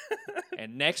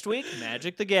And next week,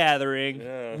 Magic the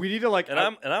Gathering. We need to like.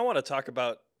 I want to talk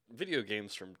about video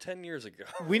games from 10 years ago.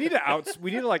 we need to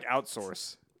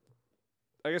outsource.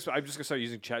 I guess I'm just gonna start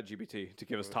using ChatGPT to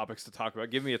give us topics to talk about.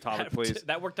 Give me a topic, please.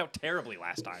 That worked out terribly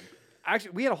last time.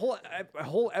 Actually, we had a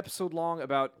whole episode long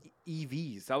about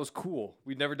EVs. That was cool.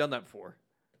 We'd never done that before.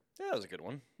 Yeah, that was a good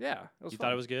one. Yeah, it was You fun.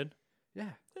 thought it was good? Yeah.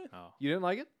 Oh, You didn't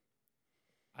like it?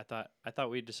 I thought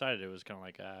we decided it was kind of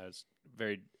like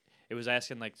it was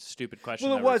asking like stupid questions.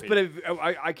 Well, it that was, but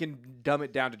repeated. I can dumb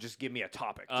it down to just give me a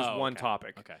topic, just Oh, one okay.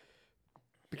 topic. Okay.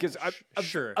 Because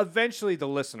Sure. eventually the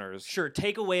listeners. Sure,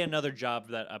 take away another job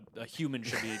that a human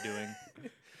should be doing.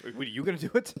 What, are you gonna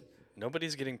do it?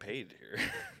 Nobody's getting paid here.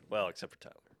 Well, except for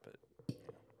Tyler.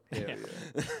 But Yeah.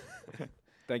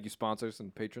 Thank you, sponsors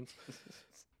and patrons.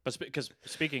 But because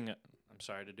speaking, I'm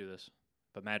sorry to do this,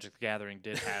 but Magic the Gathering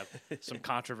did have some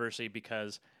controversy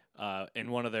because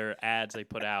in one of their ads they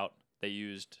put out, they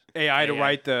used AI to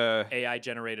write the. AI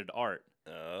generated art,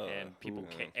 oh, and people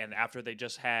and after they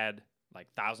just had like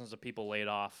thousands of people laid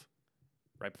off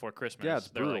right before Christmas. Yeah, it's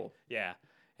they're like, brutal. yeah,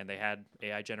 and they had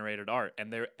AI generated art,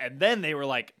 and then they were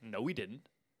like, no, we didn't.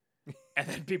 And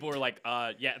then people were like,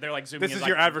 yeah, they're like zooming This in, is like,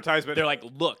 your advertisement. They're like,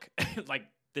 look, like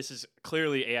this is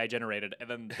clearly AI generated, and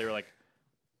then they were like,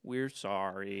 we're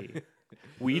sorry,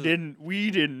 we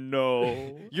didn't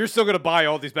know. You're still gonna buy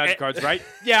all these magic cards, right?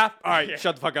 Yeah. All right. Yeah.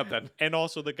 Shut the fuck up then. And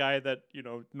also the guy that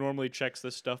normally checks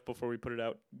this stuff before we put it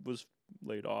out was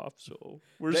laid off, so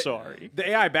we're sorry. The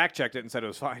AI back checked it and said it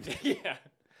was fine. Yeah.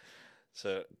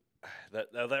 So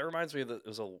that reminds me that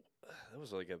it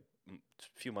was like a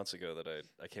few months ago that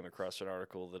I came across an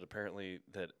article that apparently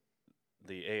that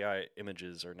the AI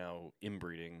images are now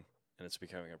inbreeding and it's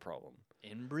becoming a problem.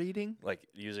 Inbreeding? Like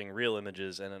using real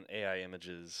images and an AI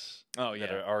images Oh that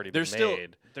yeah. are already There's been still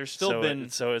made. there's still so been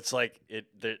so it's like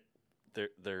they're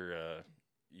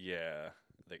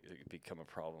they could become a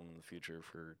problem in the future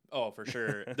for for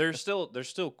sure. there's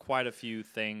still quite a few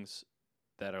things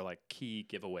that are like key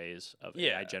giveaways of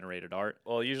Yeah. AI generated art.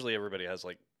 well usually everybody has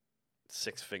like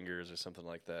 6 fingers or something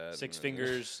like that. Six and-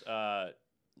 fingers.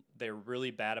 They're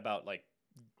really bad about like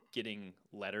getting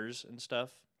letters and stuff.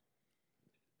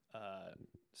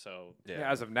 So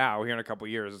Yeah, as of now, here in a couple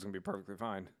years, it's gonna be perfectly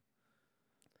fine.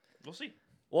 we'll see.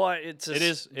 Well, it's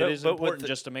just, It is but with important the-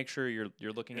 just to make sure you're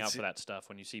looking out It's- for that stuff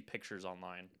when you see pictures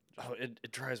online. Oh,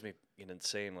 it drives me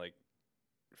insane. Like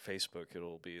Facebook,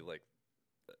 it'll be like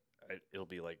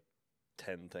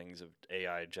 10 things of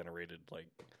AI generated like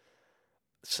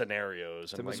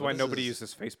scenarios. And Tim, I'm this is like, why this nobody is-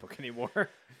 uses Facebook anymore.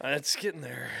 It's getting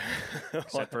there.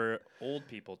 Except for old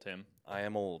people, Tim. I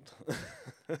am old.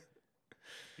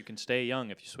 You can stay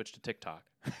young if you switch to TikTok.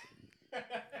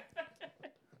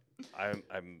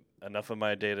 I'm enough of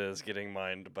my data is getting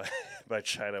mined by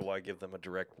China. Why give them a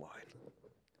direct line?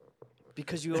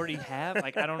 Because you already have,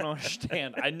 like, I don't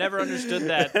understand. I never understood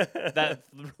that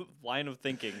line of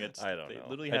thinking. I don't they know.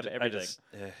 literally I have ju- I everything. just-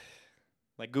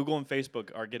 Like Google and Facebook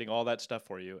are getting all that stuff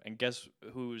for you, and guess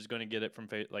who's going to get it from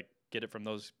get it from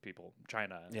those people?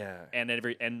 China. yeah.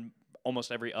 And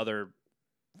almost every other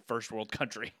first world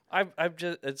country. I've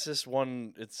just it's just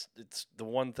one it's the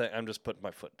one thing I'm just putting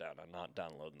my foot down. I'm not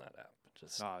downloading that app.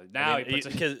 Just Now I mean, he puts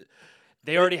it- because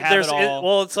they already have there's it all.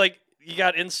 well, it's like you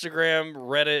got Instagram,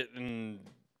 Reddit, and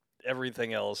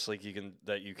everything else like you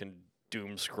can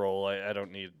doom scroll. I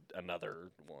don't need another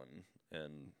one,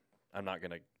 and I'm not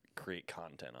gonna create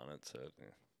content on it. So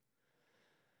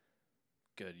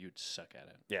Good, you'd suck at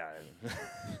it.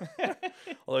 yeah.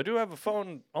 Although I do have a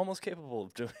phone almost capable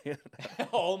of doing it.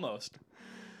 Almost.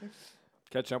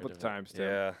 Catch up with the times, Tim.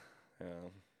 Yeah.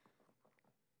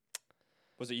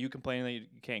 Was it you complaining that you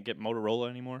can't get Motorola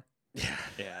anymore? Yeah.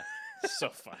 Yeah. So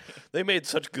funny. They made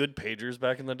such good pagers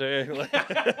back in the day.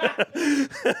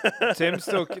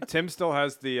 Tim still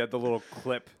has the little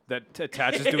clip that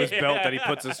attaches to his belt that he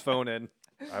puts his phone in.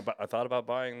 I thought about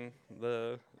buying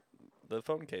the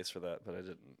phone case for that, but I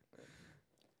didn't.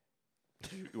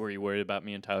 Were you worried about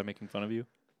me and Tyler making fun of you?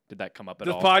 Did that come up at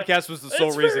This all? podcast was the sole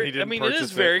It's reason very- he didn't I mean, purchase it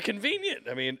is very convenient.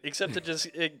 I mean, except it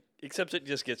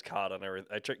just gets caught on everything.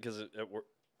 I try because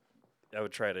I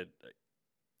would try to.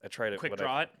 I tried it. Quick when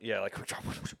draw it? Yeah, like quick draw.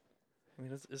 I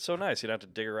mean, it's so nice. You don't have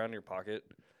to dig around in your pocket,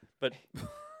 but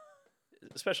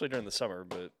especially during the summer.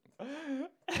 But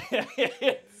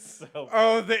It's so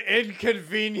Oh, the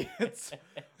inconvenience!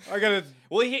 I gotta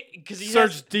well, because he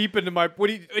search has, deep into my. What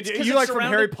do you? It's 'cause you it's like from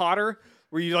Harry surrounded- Potter,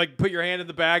 where you like put your hand in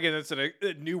the bag and it's in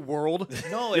a new world?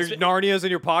 No, There's it's- Narnia's in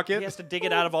your pocket. he has to dig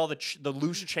it out of all the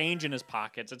loose change in his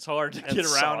pockets. It's hard to and get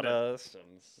around it. sawdust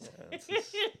and, yeah, it's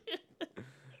just-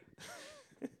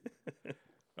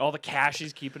 All the cash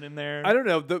he's keeping in there. I don't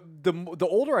know. The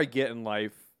older I get in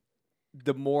life,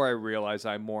 the more I realize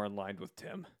I'm more in line with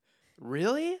Tim.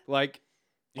 Really? Like,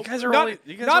 You guys are Not- only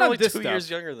you guys not are on only this 2 years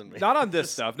stuff. younger than me. Not on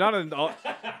this stuff. Not on the whole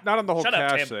Shut up,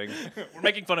 cash Tim. thing. We're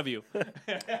making fun of you.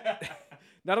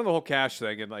 Not on the whole cash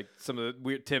thing and like some of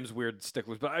the Tim's weird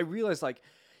sticklers. But I realized like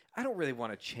I don't really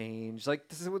want to change. Like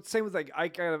this is what same with like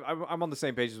I'm on the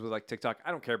same pages with like TikTok.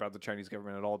 I don't care about the Chinese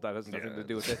government at all. That has nothing to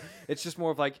do with it. It's just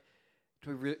more of like,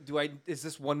 is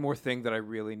this one more thing that I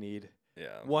really need? Yeah.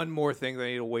 One more thing that I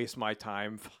need to waste my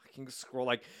time fucking scroll.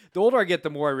 Like the older I get, the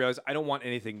more I realize I don't want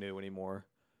anything new anymore.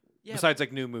 Yeah. Besides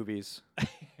like new movies.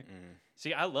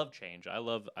 See, I love change. I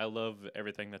love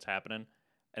everything that's happening,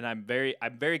 and I'm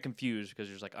very confused because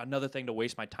there's like another thing to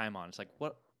waste my time on. It's like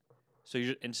what? So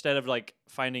you instead of like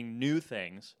finding new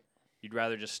things, you'd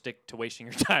rather just stick to wasting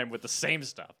your time with the same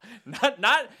stuff.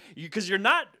 Not because you're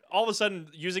not all of a sudden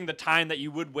using the time that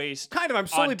you would waste. Kind of. I'm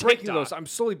slowly on breaking TikTok. those. I'm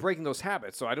slowly breaking those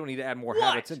habits, so I don't need to add more What?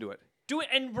 habits into it. Do it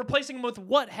and replacing them with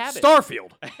what habit?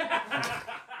 Starfield.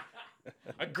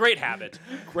 A great habit.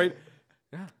 Great.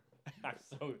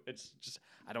 So it's just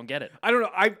I don't get it. I don't know.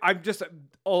 I'm just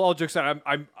all jokes aside.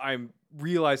 I'm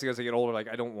realizing as I get older, like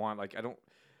I don't want like I don't.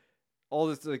 All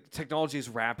this like technology is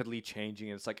rapidly changing,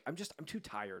 and it's like I'm too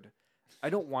tired. I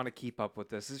don't want to keep up with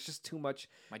this. It's just too much.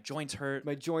 My joints hurt.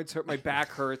 My joints hurt. My back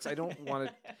hurts. I don't want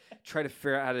to try to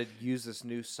figure out how to use this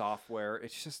new software.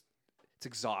 It's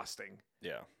exhausting.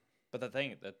 Yeah. But the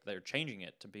thing that they're changing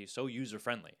it to be so user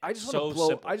friendly. I just so want to blow.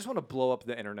 simple. I just want to blow up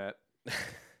the internet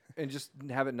and just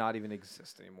have it not even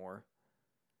exist anymore.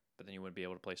 But then you wouldn't be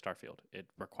able to play Starfield. It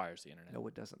requires the internet. No,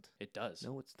 it doesn't. It does.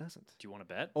 No, it doesn't. Do you want to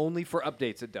bet? Only for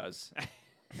updates, it does.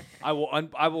 I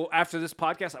will after this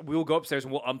podcast, we will go upstairs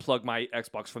and we'll unplug my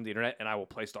Xbox from the internet and I will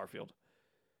play Starfield.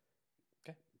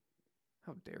 Okay.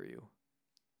 How dare you?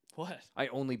 What? I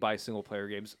only buy single player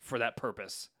games for that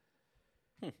purpose.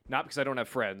 Not because I don't have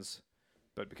friends,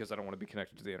 but because I don't want to be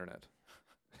connected to the internet.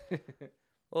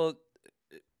 Well,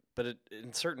 but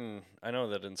I know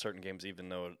that in certain games, even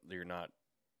though you're not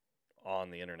on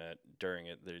the internet during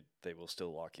it, they will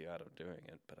still lock you out of doing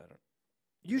it. But I don't.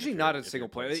 Usually if not you're- in if single you're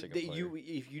playing player. single player.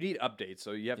 If you need updates,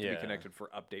 so you have to be Yeah. connected for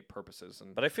update purposes.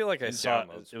 And But I feel like I and saw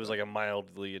downloads, it was but- like a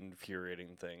mildly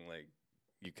infuriating thing. Like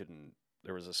you couldn't.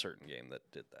 There was a certain game that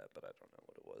did that, but I don't know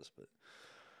what it was. But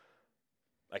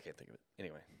I can't think of it.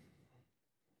 Anyway,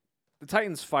 the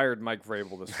Titans fired Mike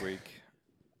Vrabel this week.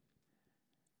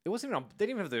 It wasn't even. They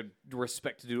didn't even have the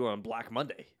respect to do it on Black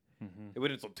Monday. Mm-hmm. It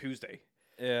waited until Tuesday.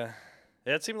 yeah,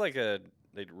 it seemed like they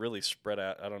really spread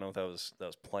out. I don't know if that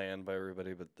was planned by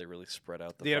everybody, but they really spread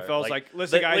out The fire. NFL's like,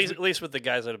 listen, guys. at least with the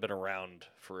guys that have been around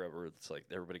forever, it's like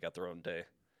everybody got their own day.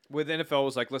 With NFL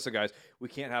was like, listen, guys, we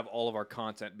can't have all of our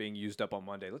content being used up on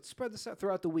Monday. Let's spread this out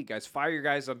throughout the week, guys. Fire your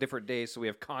guys on different days so we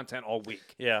have content all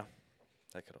week. Yeah,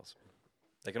 that could also.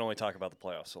 They can only talk about the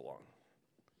playoffs so long.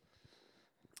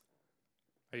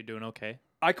 Are you doing okay?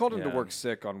 I called him to Yeah. work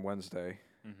sick on Wednesday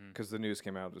Mm-hmm. because the news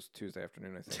came out. It was Tuesday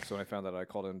afternoon, I think. So when I found that, I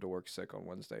called him to work sick on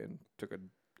Wednesday and took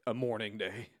a morning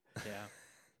day. Yeah.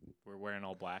 We're wearing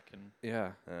all black and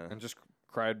Yeah, Yeah. and just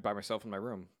cried by myself in my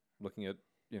room, looking at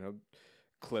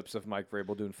clips of Mike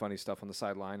Vrabel doing funny stuff on the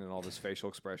sideline and all his facial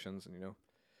expressions, and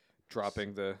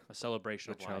dropping the a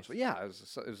celebration of challenge. life. But yeah, it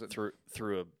was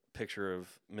Threw a picture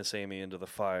of Miss Amy into the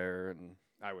fire, and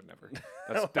I would never.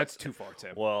 That's too far,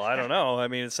 Tim. well, I don't know. I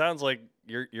mean, it sounds like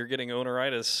you're getting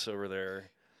owneritis over there.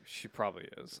 She probably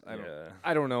is. Yeah.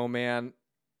 I don't know, man.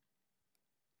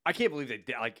 I can't believe they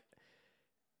did. Like,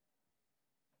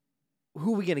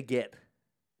 who are we gonna get?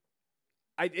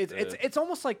 It's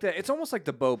almost like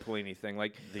the Bo Pelini thing.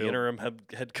 Like The interim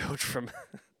head coach from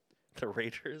the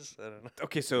Raiders. I don't know.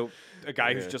 Okay, so a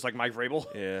guy who's Yeah. just like Mike Vrabel.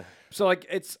 Yeah. So like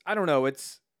I don't know.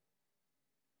 It's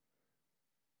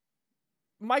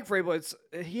Mike Vrabel.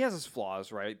 He has his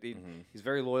flaws, right? He's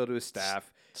very loyal to his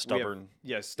staff. Stubborn.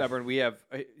 Yes, stubborn. We have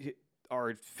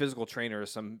our physical trainer,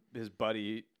 his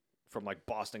buddy from like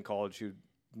Boston College who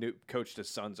coached his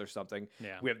sons or something.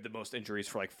 Yeah. We have the most injuries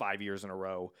for like 5 years in a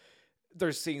row.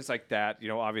 There's things like that.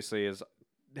 Obviously has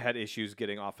had issues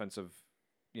getting offensive,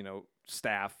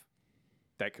 staff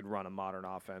that could run a modern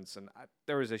offense, and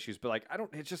there was issues. But like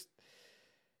it's just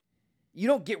you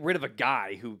don't get rid of a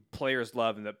guy who players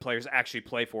love and that players actually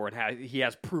play for, and he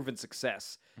has proven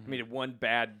success. I mean, one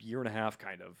bad year and a half,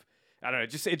 kind of. I don't know.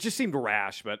 It just seemed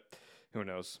rash, but who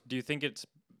knows? Do you think it's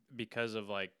because of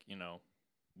like,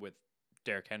 with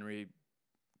Derrick Henry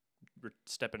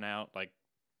stepping out, like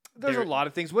There's a There- lot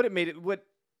of things. What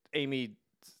Amy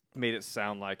made it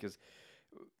sound like is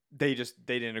they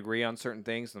didn't agree on certain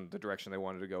things and the direction they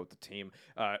wanted to go with the team.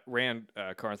 Rand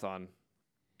Carthon,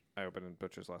 I hope I didn't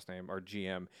butcher his last name, our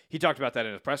GM, he talked about that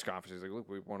in his press conference. He's like, look,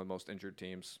 we're one of the most injured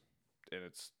teams, and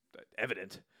it's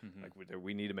evident. Mhm. Like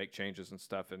we need to make changes and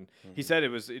stuff. And he said it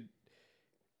was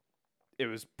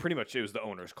pretty much it was the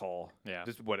owner's call. Yeah.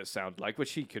 This is what it sounded like,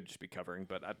 which he could just be covering,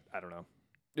 but I don't know.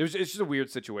 It's just a weird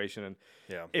situation, and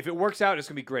Yeah. if it works out, it's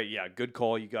gonna be great. Yeah, good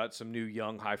call. You got some new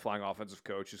young, high flying offensive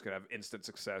coach who's gonna have instant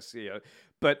success. Yeah,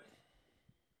 but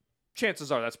chances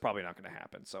are that's probably not gonna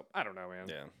happen. So I don't know, man.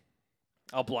 Yeah.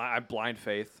 I blind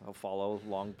faith. I'll follow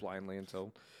along blindly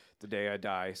until the day I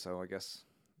die. So I guess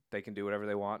they can do whatever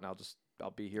they want, and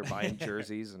I'll be here buying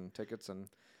jerseys and tickets and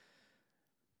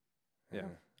yeah.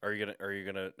 Are you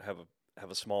gonna have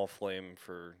a small flame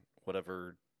for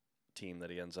whatever team that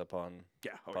he ends up on?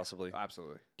 Yeah, Possibly.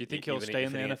 absolutely. Do you think Even he'll stay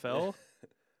in the if he- NFL?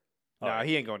 No,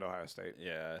 he ain't going to Ohio State.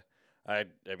 Yeah. I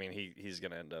mean he's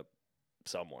gonna end up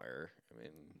somewhere. I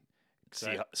mean,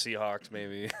 Seahawks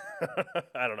maybe.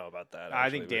 I don't know about that. I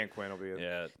actually, think but Dan Quinn will be.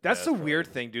 Yeah. That's the probably- weird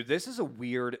thing, dude. This is just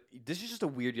a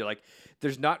weird year. Like,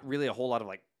 there's not really a whole lot of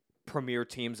like premier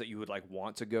teams that you would like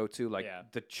want to go to. Like Yeah.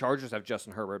 the Chargers have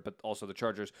Justin Herbert, but also the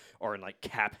Chargers are in like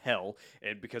cap hell,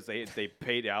 and because they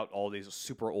paid out all these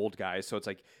super old guys, so it's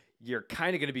like you're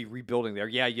kind of going to be rebuilding there.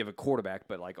 Yeah, you have a quarterback,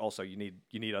 but like also you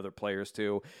need other players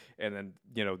too. And then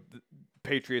the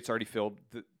Patriots already filled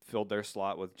their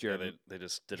slot with Yeah, Jared. they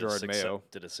just did Gerard Mayo.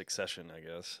 did a succession, I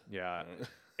guess. Yeah,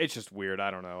 it's just weird.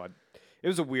 I don't know. It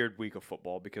was a weird week of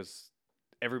football because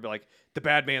everybody like the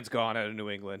bad man's gone out of New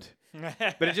England,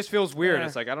 but it just feels weird.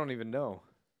 It's like I don't even know.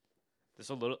 There's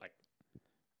a little like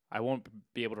I won't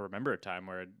be able to remember a time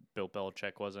where Bill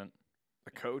Belichick wasn't.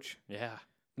 A coach. Yeah.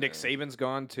 Nick Saban's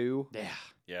gone too. Yeah.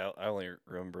 Yeah, I only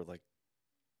remember like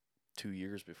 2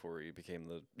 years before he became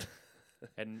the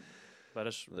And let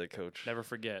us the coach. never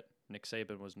forget, Nick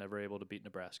Saban was never able to beat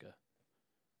Nebraska.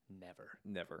 Never.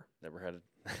 Never. Never had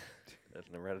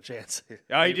a chance.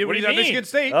 Oh, he did What when do he's you at Michigan mean?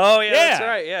 State. Oh yeah, that's Yeah.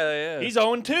 right. Yeah. He's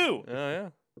 0-2. Oh yeah.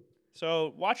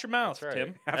 So watch your mouth, That's right.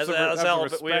 Tim. Have some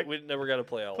respect. We never got to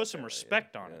play Alabama. Put some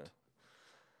respect on Yeah. it.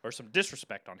 Or some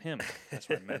disrespect on him. That's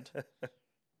what I meant.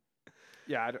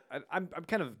 Yeah, I'm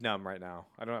kind of numb right now.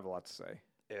 I don't have a lot to say.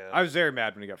 Yeah. I was very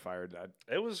mad when he got fired.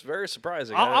 It was very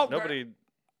surprising. I'll- Nobody.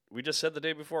 We just said the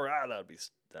day before. That'd be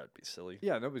silly.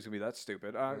 Yeah, nobody's gonna be that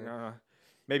stupid.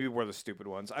 Maybe we're the stupid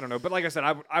ones. I don't know. But like I said,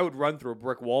 I would run through a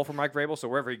brick wall for Mike Vrabel. So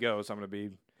wherever he goes, I'm gonna be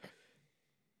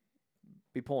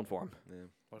pulling for him. Yeah.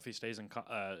 What if he stays in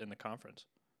the conference?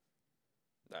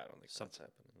 I don't think that's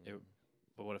happening. It-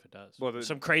 But what if it does? Well,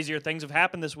 Some crazier things have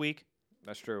happened this week.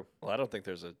 That's true. Well, I don't think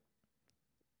there's a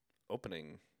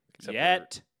opening except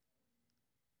Yet.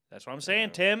 That's what I'm saying,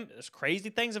 Yeah. Tim. There's crazy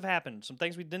things have happened. Some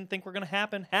things we didn't think were going to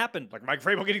happen happened. Like Mike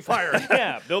Vrabel getting fired.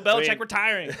 yeah, Bill Belichick mean-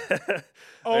 retiring. For,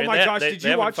 Oh my gosh, did they you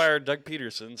haven't watch? fired Doug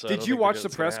Peterson? So I Did don't you think watch the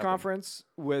that's gonna press happen. conference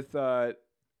with Bill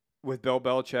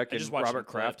Belichick I and just watched Robert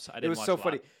some Kraft? clips. I It didn't was watch so a lot.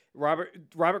 funny.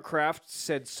 Robert Kraft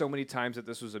said so many times that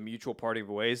this was a mutual parting of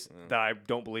ways that I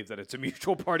don't believe that it's a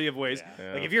mutual party of ways.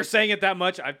 Yeah. Like if you're saying it that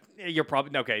much, you're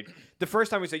probably okay. The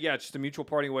first time we say yeah, it's just a mutual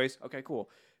parting of ways. Okay, cool.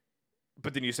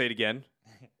 But then you say it again,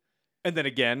 and then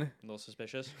again, A little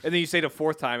suspicious. and then you say it a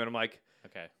fourth time, and I'm like,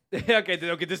 Okay. okay,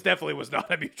 this definitely was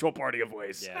not a mutual parting of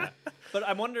ways. Yeah. But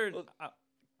I'm wondering,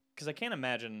 because I can't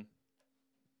imagine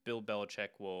Bill Belichick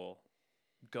will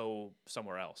go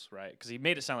somewhere else, right? Because he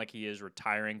made it sound like he is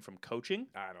retiring from coaching.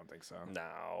 I don't think so.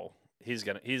 No, he's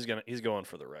going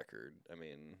for the record. I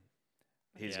mean,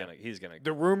 he's Yeah. gonna.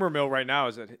 The rumor mill right now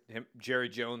is that Jerry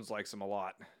Jones likes him a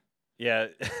lot. Yeah,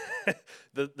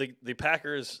 the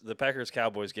Packers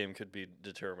Cowboys game could be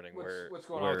determining What's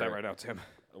going on with that right now, Tim?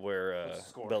 where What's the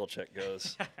score? Belichick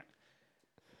goes.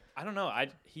 I don't know.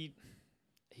 He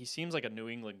seems like a New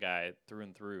England guy through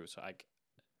and through. So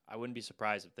I wouldn't be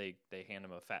surprised if they hand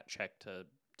him a fat check to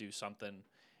do something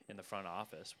in the front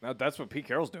office. Now, that's what Pete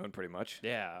Carroll's doing pretty much.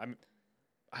 Yeah,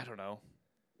 I don't know.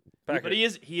 Packers, But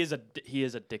he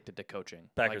is addicted to coaching.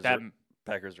 Packers like that.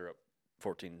 Packers are up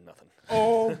 14-0.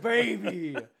 Oh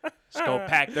baby, Let's go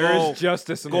Pack. there Go. is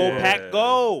justice in Go the world. Pack.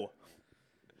 Go.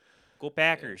 Go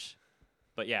Packers.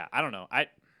 But yeah, I don't know. I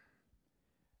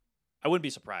wouldn't be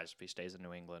surprised if he stays in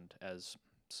New England as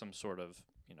some sort of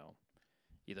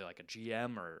either like a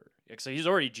GM or so he's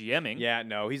already GMing. Yeah,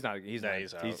 no, he's not. He's No, not.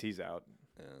 he's out. He's out.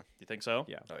 Yeah. You think so?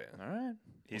 Yeah. Oh yeah. All right.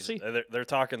 He's, see. They're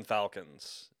talking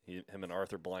Falcons. Him and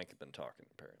Arthur Blank have been talking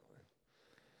apparently.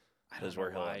 I That's don't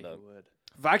where know he'll why end he up. would.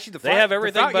 Actually, They have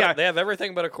everything. yeah, They have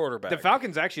everything but a quarterback. the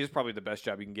Falcons actually is probably the best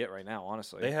job you can get right now.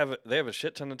 Honestly, They have a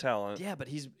shit ton of talent. Yeah, but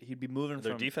he'd be moving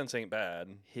Their from defense ain't bad.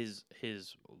 his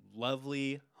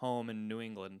lovely home in New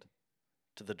England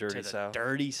To the to dirty the south.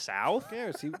 dirty South. Who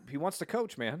cares? He wants to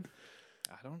coach, man.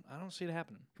 I don't see it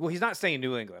happening. Well, he's not staying in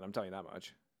New England. I'm telling you that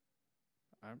much.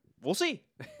 We'll see.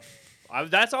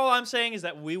 That's all I'm saying is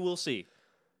that we will see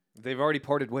They've already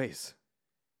parted ways.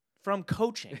 from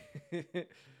coaching.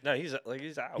 No, he's out.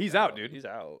 He's now. out, dude. He's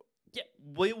out. Yeah,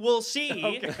 we will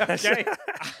see. Okay.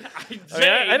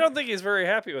 I don't think he's very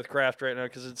happy with Kraft right now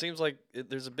because it seems like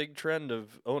there's a big trend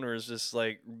of owners just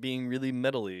like being really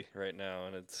meddly right now,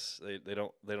 and it's they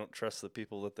don't trust the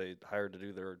people that they hired to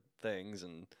do their things.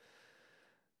 And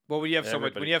Well, when you have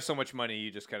Everybody- so much money,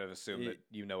 you just kind of assume that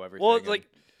you know everything. well, it's and- like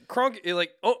Kroenke,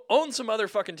 like own some other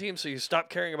fucking team so you stop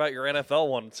caring about your NFL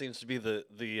one. Seems to be the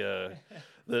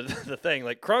the thing.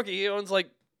 Like Kroenke, he owns like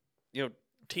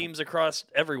teams across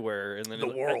everywhere, and then The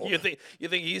world. You think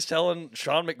he's telling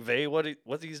Sean McVay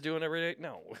what he's doing every day?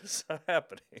 No, it's not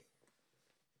happening.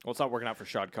 well, it's not working out for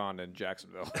Shad Khan in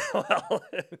Jacksonville. Well,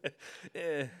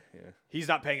 yeah. He's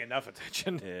not paying enough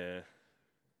attention. Yeah.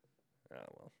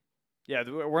 Well. Yeah,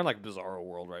 we're in like a bizarro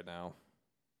world right now.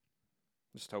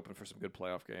 Just hoping for some good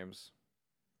playoff games.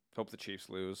 Hope the Chiefs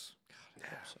lose.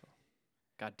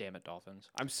 God damn it, Dolphins.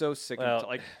 I'm so sick Well-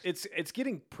 of it's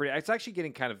getting pretty. It's actually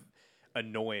getting kind of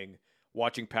annoying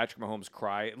watching Patrick Mahomes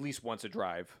cry at least once a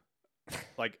drive,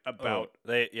 like about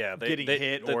getting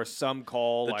hit or some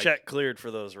call. The like, check cleared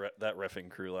for that reffing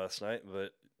crew last night,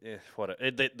 but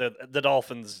the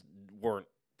Dolphins weren't.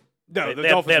 no, They the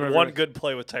Dolphins had were one really- good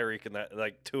play with Tyreek, and that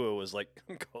like Tua was like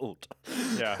cold.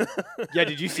 Yeah, yeah.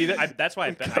 Did you see that? That's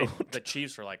why the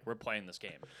Chiefs were like, we're playing this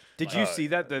game. Did you see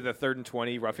that the 3rd and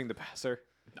 20 roughing the passer?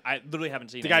 I literally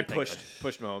haven't seen The guy anything.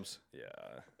 pushed Mahomes Yeah,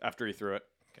 after he threw it.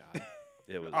 God.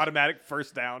 it was. Automatic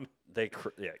first down. They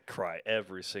cry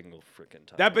every single freaking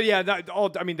time. That, but yeah,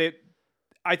 I mean,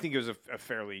 I think it was a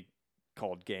fairly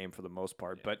called game for the most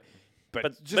part, but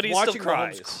But just he still watching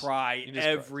cries. Mahomes cry He just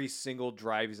every single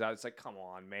drive he's out, it's like, come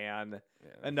on, man,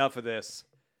 Yeah. enough of this.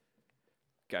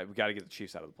 We got to get the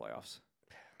Chiefs out of the playoffs.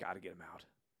 Got to get them out.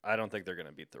 I don't think they're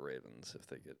gonna beat the Ravens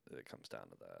if it comes down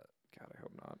to that. God, I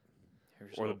hope not.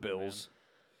 Here's Or the hoping, man. Bills.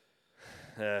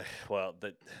 Well,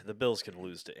 the Bills can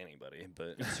lose to anybody,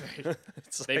 but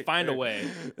it's They like find a they're- way.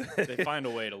 They find a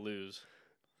way to lose.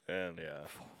 And yeah,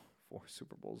 4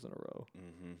 Super Bowls in a row.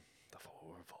 mm-hmm. The 4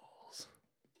 balls.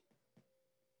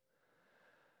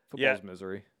 Football's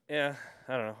misery. Yeah,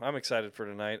 I don't know. I'm excited for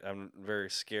tonight. I'm very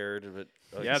scared, but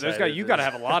Yeah, you got to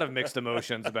have a lot of mixed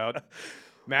emotions about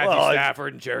Matthew Well,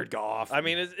 Stafford and Jared Goff. I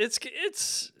mean,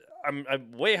 it's. I'm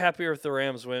way happier if the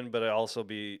Rams win, but I also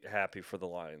be happy for the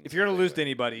Lions. if you're gonna lose to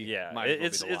anybody, yeah, might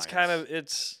as well be the it's kind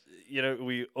Lions. of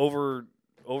we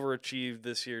overachieved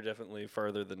this year definitely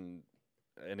farther than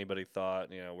anybody thought.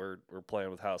 We're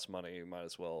playing with house money. Might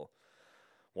as well.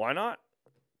 Why not?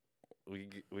 We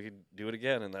could do it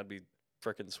again, and that'd be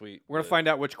freaking sweet. We're gonna find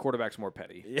out which quarterback's more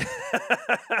petty. Yeah.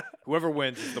 Whoever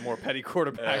wins is the more petty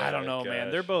quarterback. I don't know,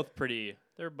 man. They're gosh. both pretty.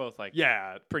 They're both like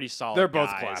Yeah, pretty solid. they're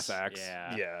both guys. class acts.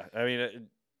 Yeah. Yeah, I mean,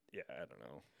 I don't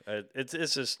know.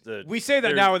 It's just the we say that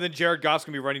they're- now, and then Jared Goff's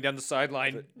gonna be running down the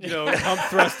sideline, I'm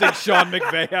thrusting Sean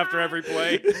McVay after every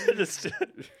play. just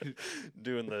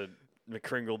doing the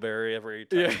McCringleberry every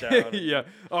Yeah, touchdown. yeah.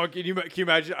 Oh, can you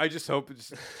imagine? I just hope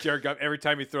it's Jared Goff every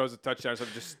time he throws a touchdown,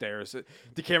 something just stares.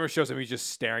 The camera shows him he's just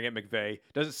staring at McVay.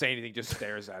 Doesn't say anything, just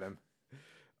stares at him.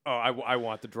 Oh, I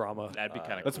want the drama. That'd be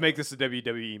kind of. Let's make this a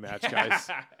WWE match, guys.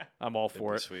 I'm all It'd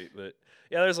for be it. sweet, but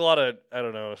yeah, there's a lot of I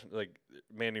don't know, like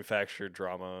manufactured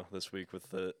drama this week with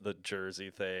the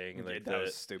jersey thing. Dude, Like that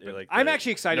was the- stupid. like I'm the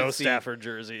actually excited no to see Stafford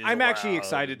jerseys. I'm actually allowed.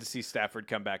 excited to see Stafford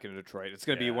come back into Detroit. It's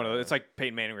going to be one of Yeah. those. It's like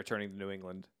Peyton Manning returning to New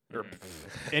England or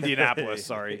Mhm. Indianapolis.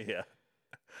 Sorry, yeah,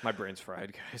 my brain's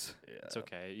fried, guys. yeah. It's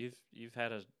okay. You've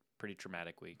had a pretty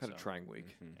traumatic week. Had a so, trying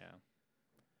week. Mhm. Yeah.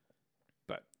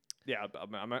 Yeah,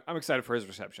 I'm excited for his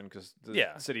reception because the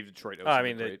Yeah. city of Detroit. Knows I him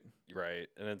mean, great. Right,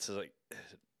 and it's like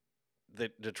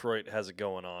Detroit has it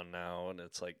going on now, and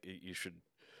it's like you should.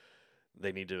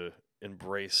 They need to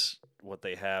embrace what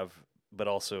they have, but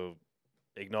also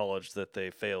acknowledge that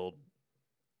they failed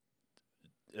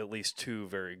at least 2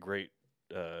 very great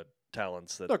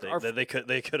talents that Look,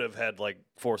 they could have had like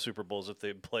 4 Super Bowls if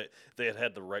they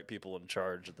had the right people in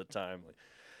charge at the time. Like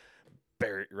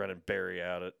running Barry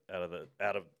out of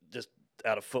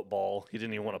football. He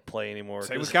didn't even want to play anymore.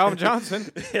 Same with 'cause- Calvin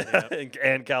Johnson. yeah,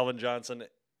 and Calvin Johnson.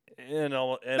 And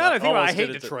Now that I think about it, I almost hate did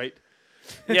it to- Detroit.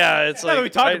 Yeah, it's Now like that we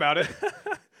talk about it.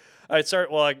 I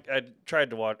tried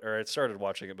to watch, or I started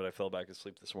watching it, but I fell back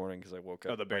asleep this morning because I woke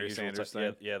up. Oh, the my Barry usual Sanders ti-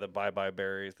 thing? Yeah, the Bye Bye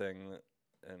Barry thing,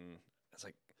 and it's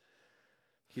like,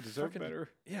 He deserved fucking- better.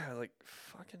 yeah, like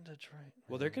fucking Detroit.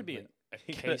 Well, there man. could be Like, a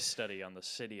he case could- study on the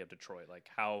city of Detroit, like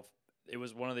how it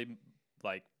was one of the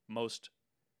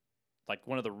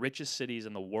one of the richest cities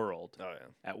in the world Oh yeah,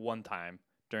 at one time,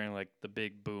 during like the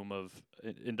big boom of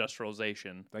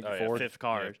industrialization. Thank you, Oh, yeah, Ford. Fifth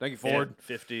cars. Thank you, Ford.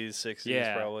 50s, 60s,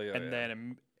 Yeah, probably. Oh, and yeah.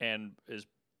 then and is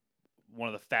one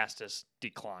of the fastest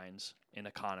declines in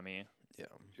economy yeah.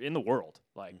 in the world.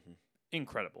 Like Mhm.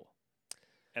 incredible.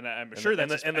 And I'm And sure the-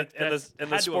 and that's the- and the- and that's the- and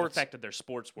had the to have sports- affected their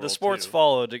sports world. The sports too.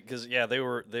 followed because they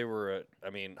were I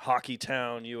mean, Hockey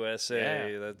Town,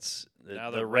 USA. Yeah. That's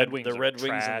Now the Red Wings the are Red Wings in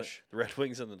trash. the Red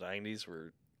Wings in the 90s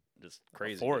were just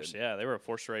crazy. A force. good. Yeah, they were a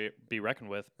force to be reckoned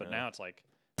with. But Yeah. now it's like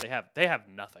they have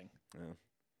nothing.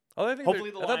 Oh, I think Hopefully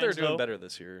I the thought they were Lions, doing though. better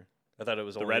this year. I thought it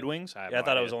was The only, Red Wings. I have Yeah, I no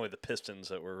thought it idea. was only the Pistons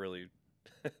that were really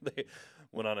they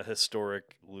went on a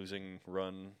historic losing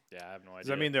run. Yeah, I have no idea. Does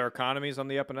that mean their economy's on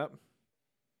the up and up?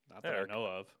 Not that I Yeah, know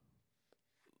of.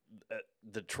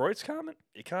 Detroit's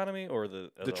economy or the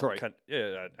as a Detroit.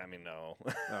 yeah, I mean no.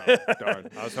 Oh, darn.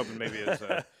 I was hoping maybe it's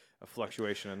a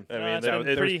fluctuation in I No, mean, it's there- been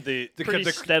there's pretty- the, Pretty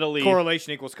the steadily.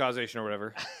 correlation equals causation or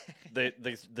whatever.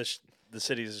 the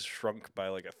city's shrunk by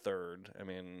like a third. I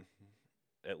mean,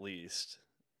 at least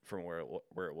from where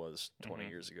it was 20 Mhm.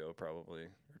 years ago, probably,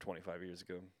 or 25 years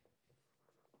ago.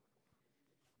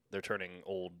 They're turning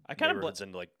old I kinda neighborhoods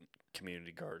into like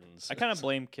community gardens. I kind of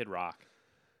blame Kid Rock.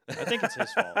 I think it's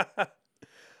his fault.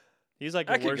 He's like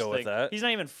the I could worst go with thing. that. He's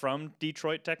not even from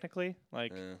Detroit technically.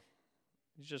 Like Yeah.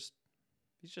 he's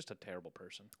just a terrible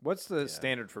person. What's the Yeah.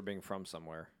 standard for being from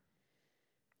somewhere?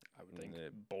 I would think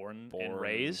Born- born and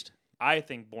raised. I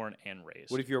think born and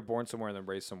raised. What if you were born somewhere and then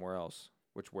raised somewhere else?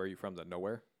 Where are you from? Then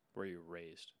nowhere? were you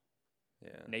raised?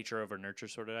 Yeah. Nature over nurture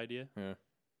sort of idea. Yeah.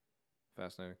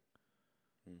 Fascinating.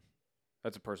 Hmm.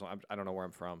 That's a personal. I don't know where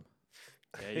I'm from.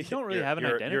 Yeah, you don't really You're- have an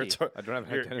you're- identity. I don't have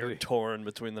an You're identity. torn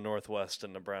between the Northwest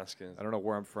and Nebraska. I don't know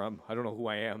where I'm from. I don't know who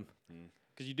I am.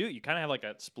 Because you kind of have like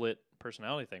a split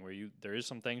personality thing where there is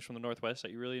some things from the Northwest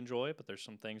that you really enjoy, but there's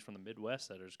some things from the Midwest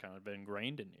that has kind of been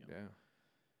ingrained in you. Yeah.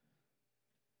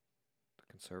 The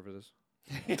conservatives.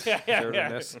 yeah,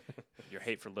 Conservativeness. Your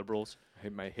hate for liberals.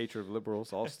 My hatred of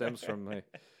liberals all stems from my.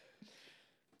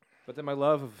 But then my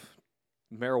love of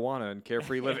marijuana and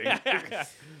carefree living.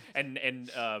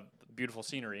 and beautiful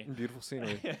scenery. And beautiful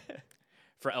scenery.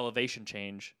 For elevation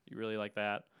change, you really like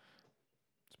that.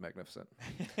 It's magnificent.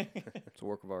 It's a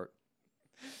work of art.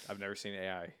 I've never seen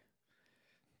AI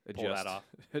Pull that off.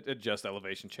 adjust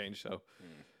elevation change. So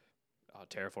Oh,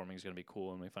 terraforming is going to be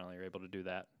cool when we finally are able to do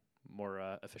that more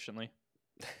efficiently.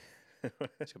 It's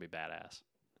going to be badass.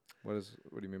 what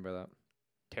do you mean by that?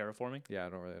 Terraforming? Yeah, I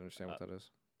don't really understand what that is.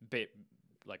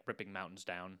 Like ripping mountains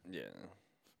down. Yeah.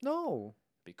 No,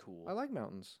 Be cool. I like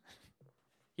mountains.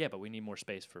 Yeah, but we need more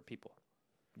space for people.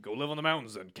 Go live on the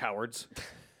mountains then, cowards.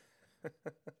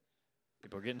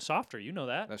 People are getting softer. You know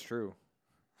that. That's true.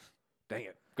 Dang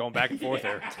it. Going back and forth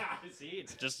there. See,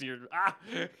 it's just your.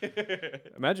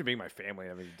 Imagine being my family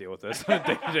and having to deal with this on a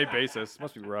day-to-day basis.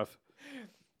 Must be rough.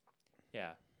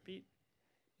 Yeah.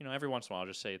 Every once in a while,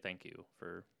 just say thank you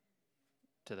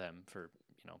to them for,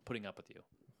 putting up with you.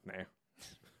 Nah.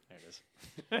 There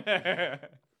it is.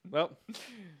 Well,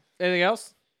 anything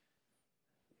else?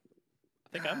 I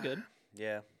think I'm good.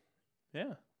 Yeah.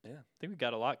 Yeah. Yeah. I think we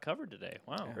got a lot covered today.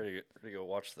 Wow. Ready to go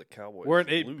watch the Cowboys We're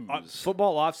lose.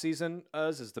 football off season.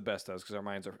 Us is the best us because our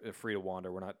minds are free to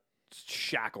wander. We're not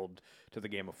shackled to the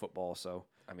game of football. So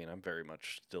I mean, I'm very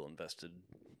much still invested,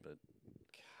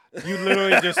 but you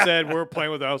literally just said we're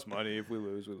playing with house money. If we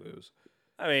lose, we lose.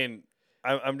 I mean,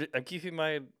 I'm keeping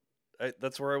my.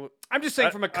 That's where I would. I'm just saying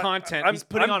from a content. He's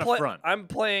putting on a front. I'm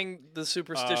playing the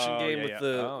superstition Oh, game yeah, with yeah.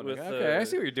 the. Oh, with okay, I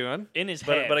see what you're doing. In his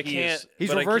But head, but I he can't. is- He's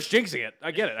but I reverse keep- jinxing it. I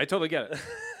get it. I totally get it.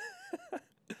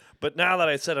 But now that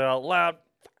I said it out loud,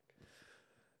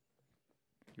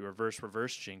 You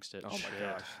reverse jinxed it. Oh my Shit.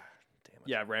 gosh. damn it.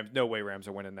 Yeah, Rams. No way, Rams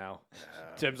are winning now.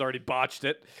 Tim's already botched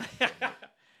it.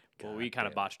 Well, we kind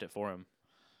of botched it for him.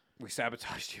 We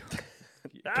sabotaged you.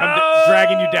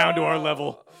 Dragging you down to our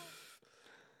level.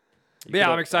 But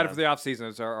yeah, I'm excited for the off season.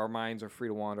 As our minds are free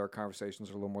to wander, our conversations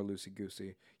are a little more loosey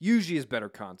goosey. Usually is better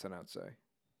content, I'd say.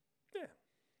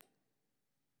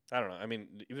 I don't know. I mean,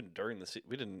 even during the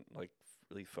we didn't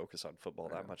really focus on football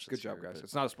that much. Good this job, year, guys. but-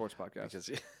 It's not a sports podcast. because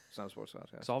It's not a sports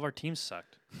podcast. Because all of our teams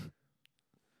sucked.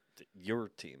 your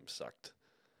team sucked.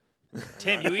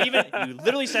 Tim, you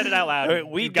literally said it out loud. I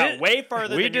mean, we you got did- way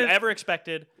farther we than you did- ever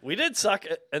expected. We did suck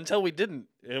until we didn't,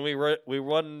 and we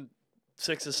won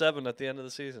 6 or 7 at the end of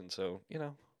the season. So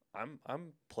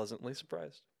I'm pleasantly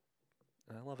surprised,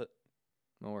 and I love it.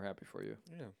 No, we're happy for you.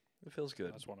 Yeah, it feels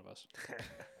good. That's one of us.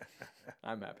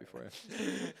 I'm happy for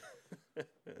you.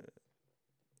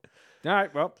 All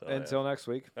right. Well, So, yeah. until next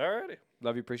week. Alrighty,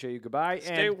 Love you. Appreciate you. Goodbye.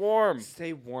 stay and warm.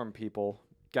 Stay warm, people.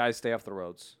 Guys, stay off the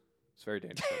roads. It's very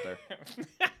dangerous out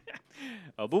there.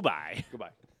 Oh, bye. Goodbye.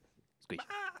 Squeeze.